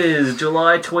cinemas,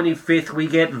 July 25th, we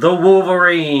get The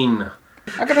Wolverine.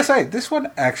 I gotta say, this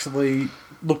one actually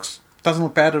doesn't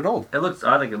look bad at all. I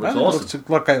think it looks awesome. It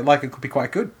looks like it could be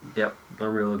quite good. Yep,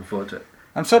 I'm really looking forward to it.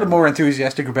 I'm sort of more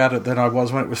enthusiastic about it than I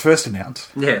was when it was first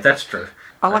announced. Yeah, that's true.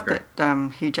 I like that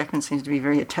Hugh Jackman seems to be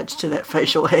very attached to that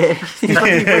facial hair. He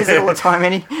wears it all the time,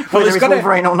 whether he's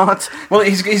Wolverine or not. Well,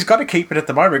 he's got to keep it at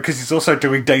the moment because he's also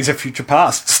doing Days of Future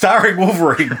Past, starring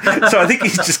Wolverine. So I think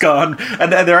he's just gone,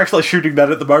 and they're actually shooting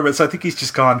that at the moment. So I think he's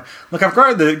just gone, look, I've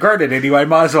grown it anyway,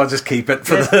 might as well just keep it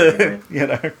for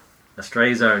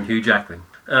Australia's own Hugh Jackman.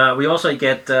 We also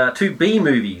get 2 B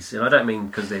movies, and I don't mean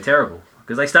because they're terrible,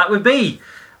 because they start with B.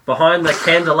 Behind the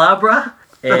Candelabra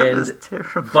and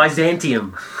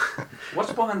Byzantium.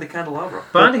 What's Behind the Candelabra?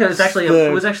 Behind the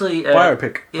Candelabra was actually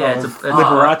biopic. Yeah, it's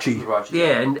Liberace.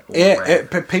 Yeah,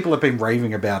 people have been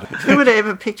raving about it. Who would have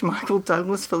ever picked Michael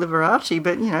Douglas for Liberace?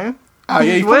 But he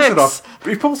pulls it off.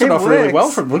 He pulls it off really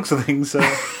well from the looks of things. And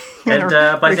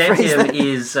Byzantium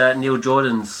is Neil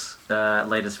Jordan's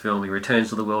latest film. He returns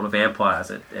to the world of vampires.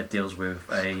 It deals with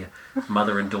a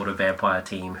mother and daughter vampire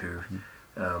team who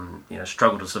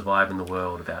struggle to survive in the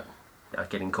world without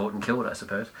getting caught and killed, I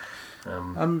suppose.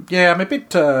 I'm a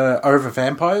bit over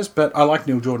vampires, but I like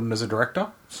Neil Jordan as a director,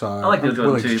 so I like Neil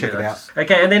Jordan too. Check it out.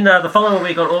 Okay, and then the following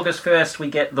week on August 1st, we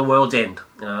get The World's End,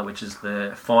 which is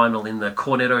the final in the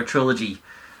Cornetto trilogy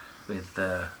with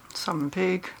Simon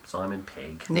Pegg,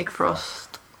 Nick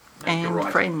Frost,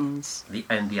 and friends,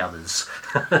 and the others.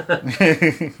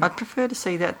 I'd prefer to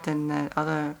see that than that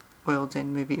other World's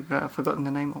End movie, but I've forgotten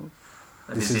the name of.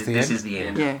 This is the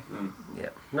end. Yeah. Yeah.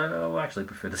 No, I actually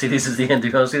prefer to see This Is the End,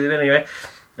 to be honest with you. But anyway,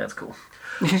 that's cool.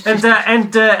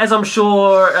 and as I'm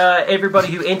sure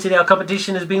everybody who entered our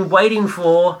competition has been waiting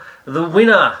for, the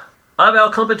winner of our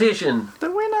competition.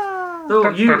 The winner!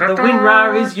 The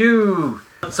winner is you!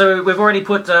 So we've already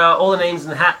put all the names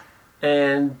in the hat,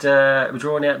 and we're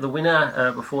drawing out the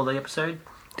winner before the episode.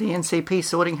 The NCP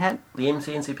sorting hat. The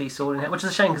NCP sorting hat, which is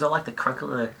a shame because I like the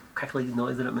crackly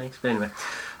noise that it makes. But anyway.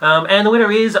 And the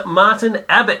winner is Martin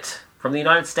Abbott from the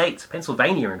United States,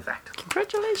 Pennsylvania, in fact.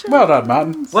 Congratulations. Well done,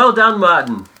 Martin. Well done,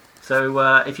 Martin. So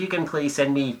if you can please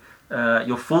send me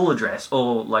your full address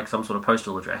or like some sort of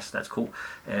postal address, that's cool.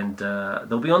 And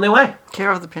they'll be on their way.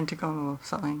 Care of the Pentagon or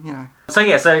something, So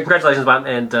congratulations, Martin,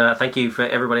 and thank you for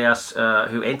everybody else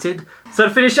who entered. So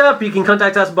to finish up, you can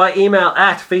contact us by email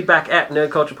at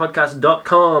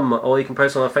feedback@nerdculturepodcast.com, or you can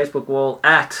post on our Facebook wall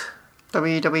at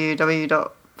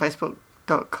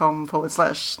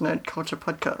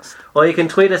www.facebook.com/nerdculturepodcast. Or you can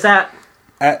tweet us at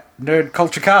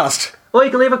nerdculturecast. Or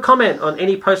you can leave a comment on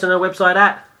any post on our website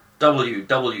at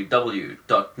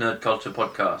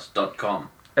www.nerdculturepodcast.com.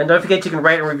 And don't forget you can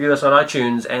rate and review us on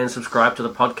iTunes and subscribe to the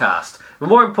podcast. But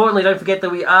more importantly, don't forget that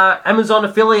we are Amazon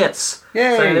affiliates.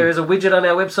 Yay. So there is a widget on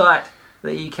our website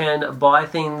that you can buy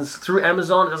things through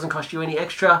Amazon. It doesn't cost you any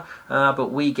extra,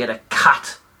 but we get a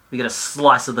cut. We get a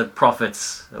slice of the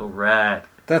profits. All right.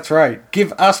 That's right.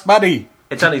 Give us money.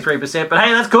 It's only 3%, but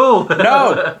hey, that's cool.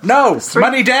 No,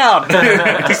 money down.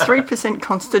 Does 3%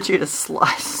 constitute a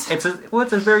slice? It's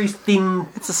a very thin.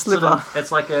 It's a sliver.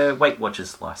 It's like a Weight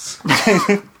Watchers slice.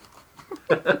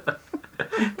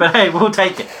 But hey, we'll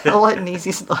take it. I like an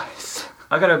easy slice.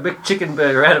 I got a big chicken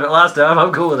burger out of it last time.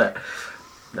 I'm cool with that.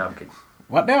 No, I'm kidding.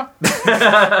 What now?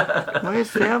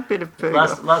 Where's our bit of burger?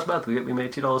 Last month we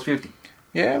made $2.50.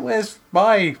 Yeah, where's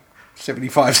my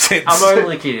 75 cents? I'm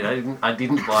only kidding. I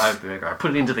didn't buy a burger. I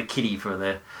put it into the kitty for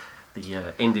the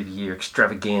end of year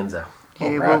extravaganza.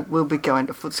 Yeah, right. we'll be going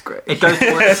to Footscray. It goes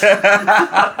towards...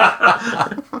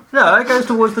 No, it goes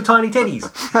towards the tiny teddies.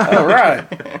 All right.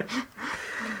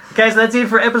 Okay, so that's it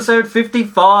for episode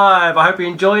 55. I hope you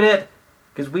enjoyed it,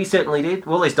 because we certainly did.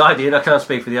 Well, at least I did. I can't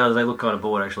speak for the others. They look kind of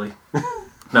bored, actually.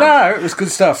 No, it was good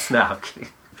stuff. No, I'm kidding.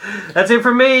 That's it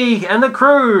from me and the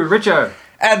crew, Richo.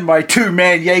 And my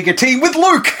two-man Jaeger team with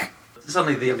Luke.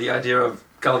 Suddenly the idea of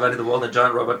cultivating the world in a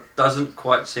giant robot doesn't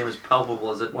quite seem as palpable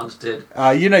as it once did.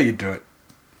 You do it.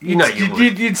 You know you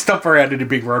would. You'd stop around in a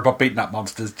big robot beating up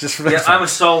monsters just for Yeah, I'm a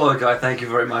solo guy. Thank you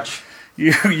very much.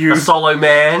 You A solo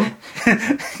man.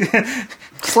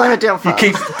 Slam it down fast.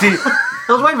 I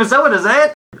was waiting for someone to say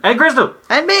it. And Crystal.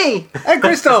 And me and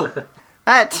Crystal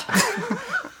at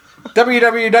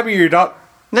www.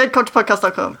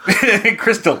 nerdculturepodcast.com.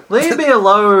 Crystal. Leave me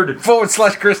alone.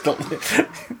 /Crystal.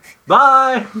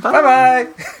 Bye. Bye-bye.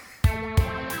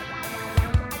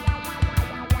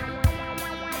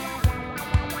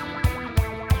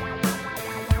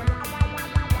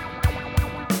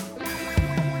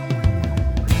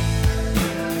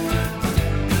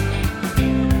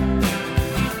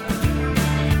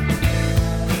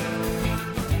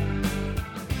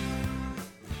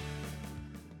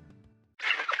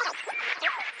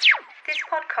 This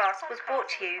podcast was brought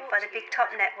to you by the Big Top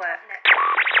Network.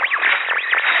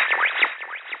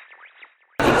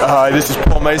 Hi, this is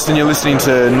Paul Mason. You're listening to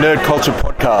Nerd Culture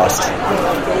Podcast.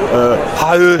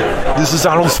 Hi, this is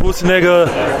Arnold Schwarzenegger.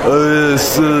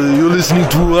 You're listening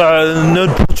to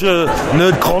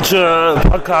Nerd Culture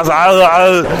Podcast.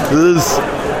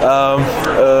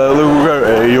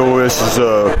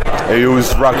 This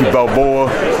is Rocky Balboa.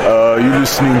 You're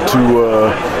listening to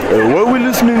what are we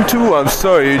listening to? I'm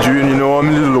sorry, Adrian. You know, I'm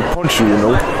a little punchy. You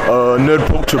know, Nerd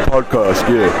Culture Podcast.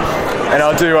 Yeah, and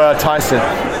I'll do Tyson.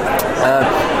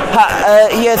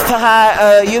 Yes,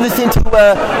 hi. You listen to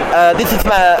this is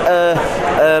my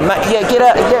get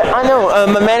up. Yeah, I know.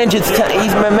 My manager's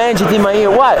my manager's in my ear.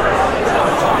 What?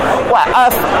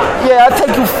 Yeah, I'll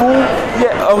take you, fool.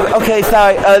 Yeah. Okay.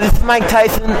 Sorry. This is Mike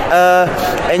Tyson.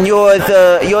 And you're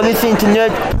listening to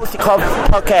Nerd Culture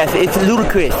Podcast. It's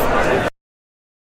ludicrous.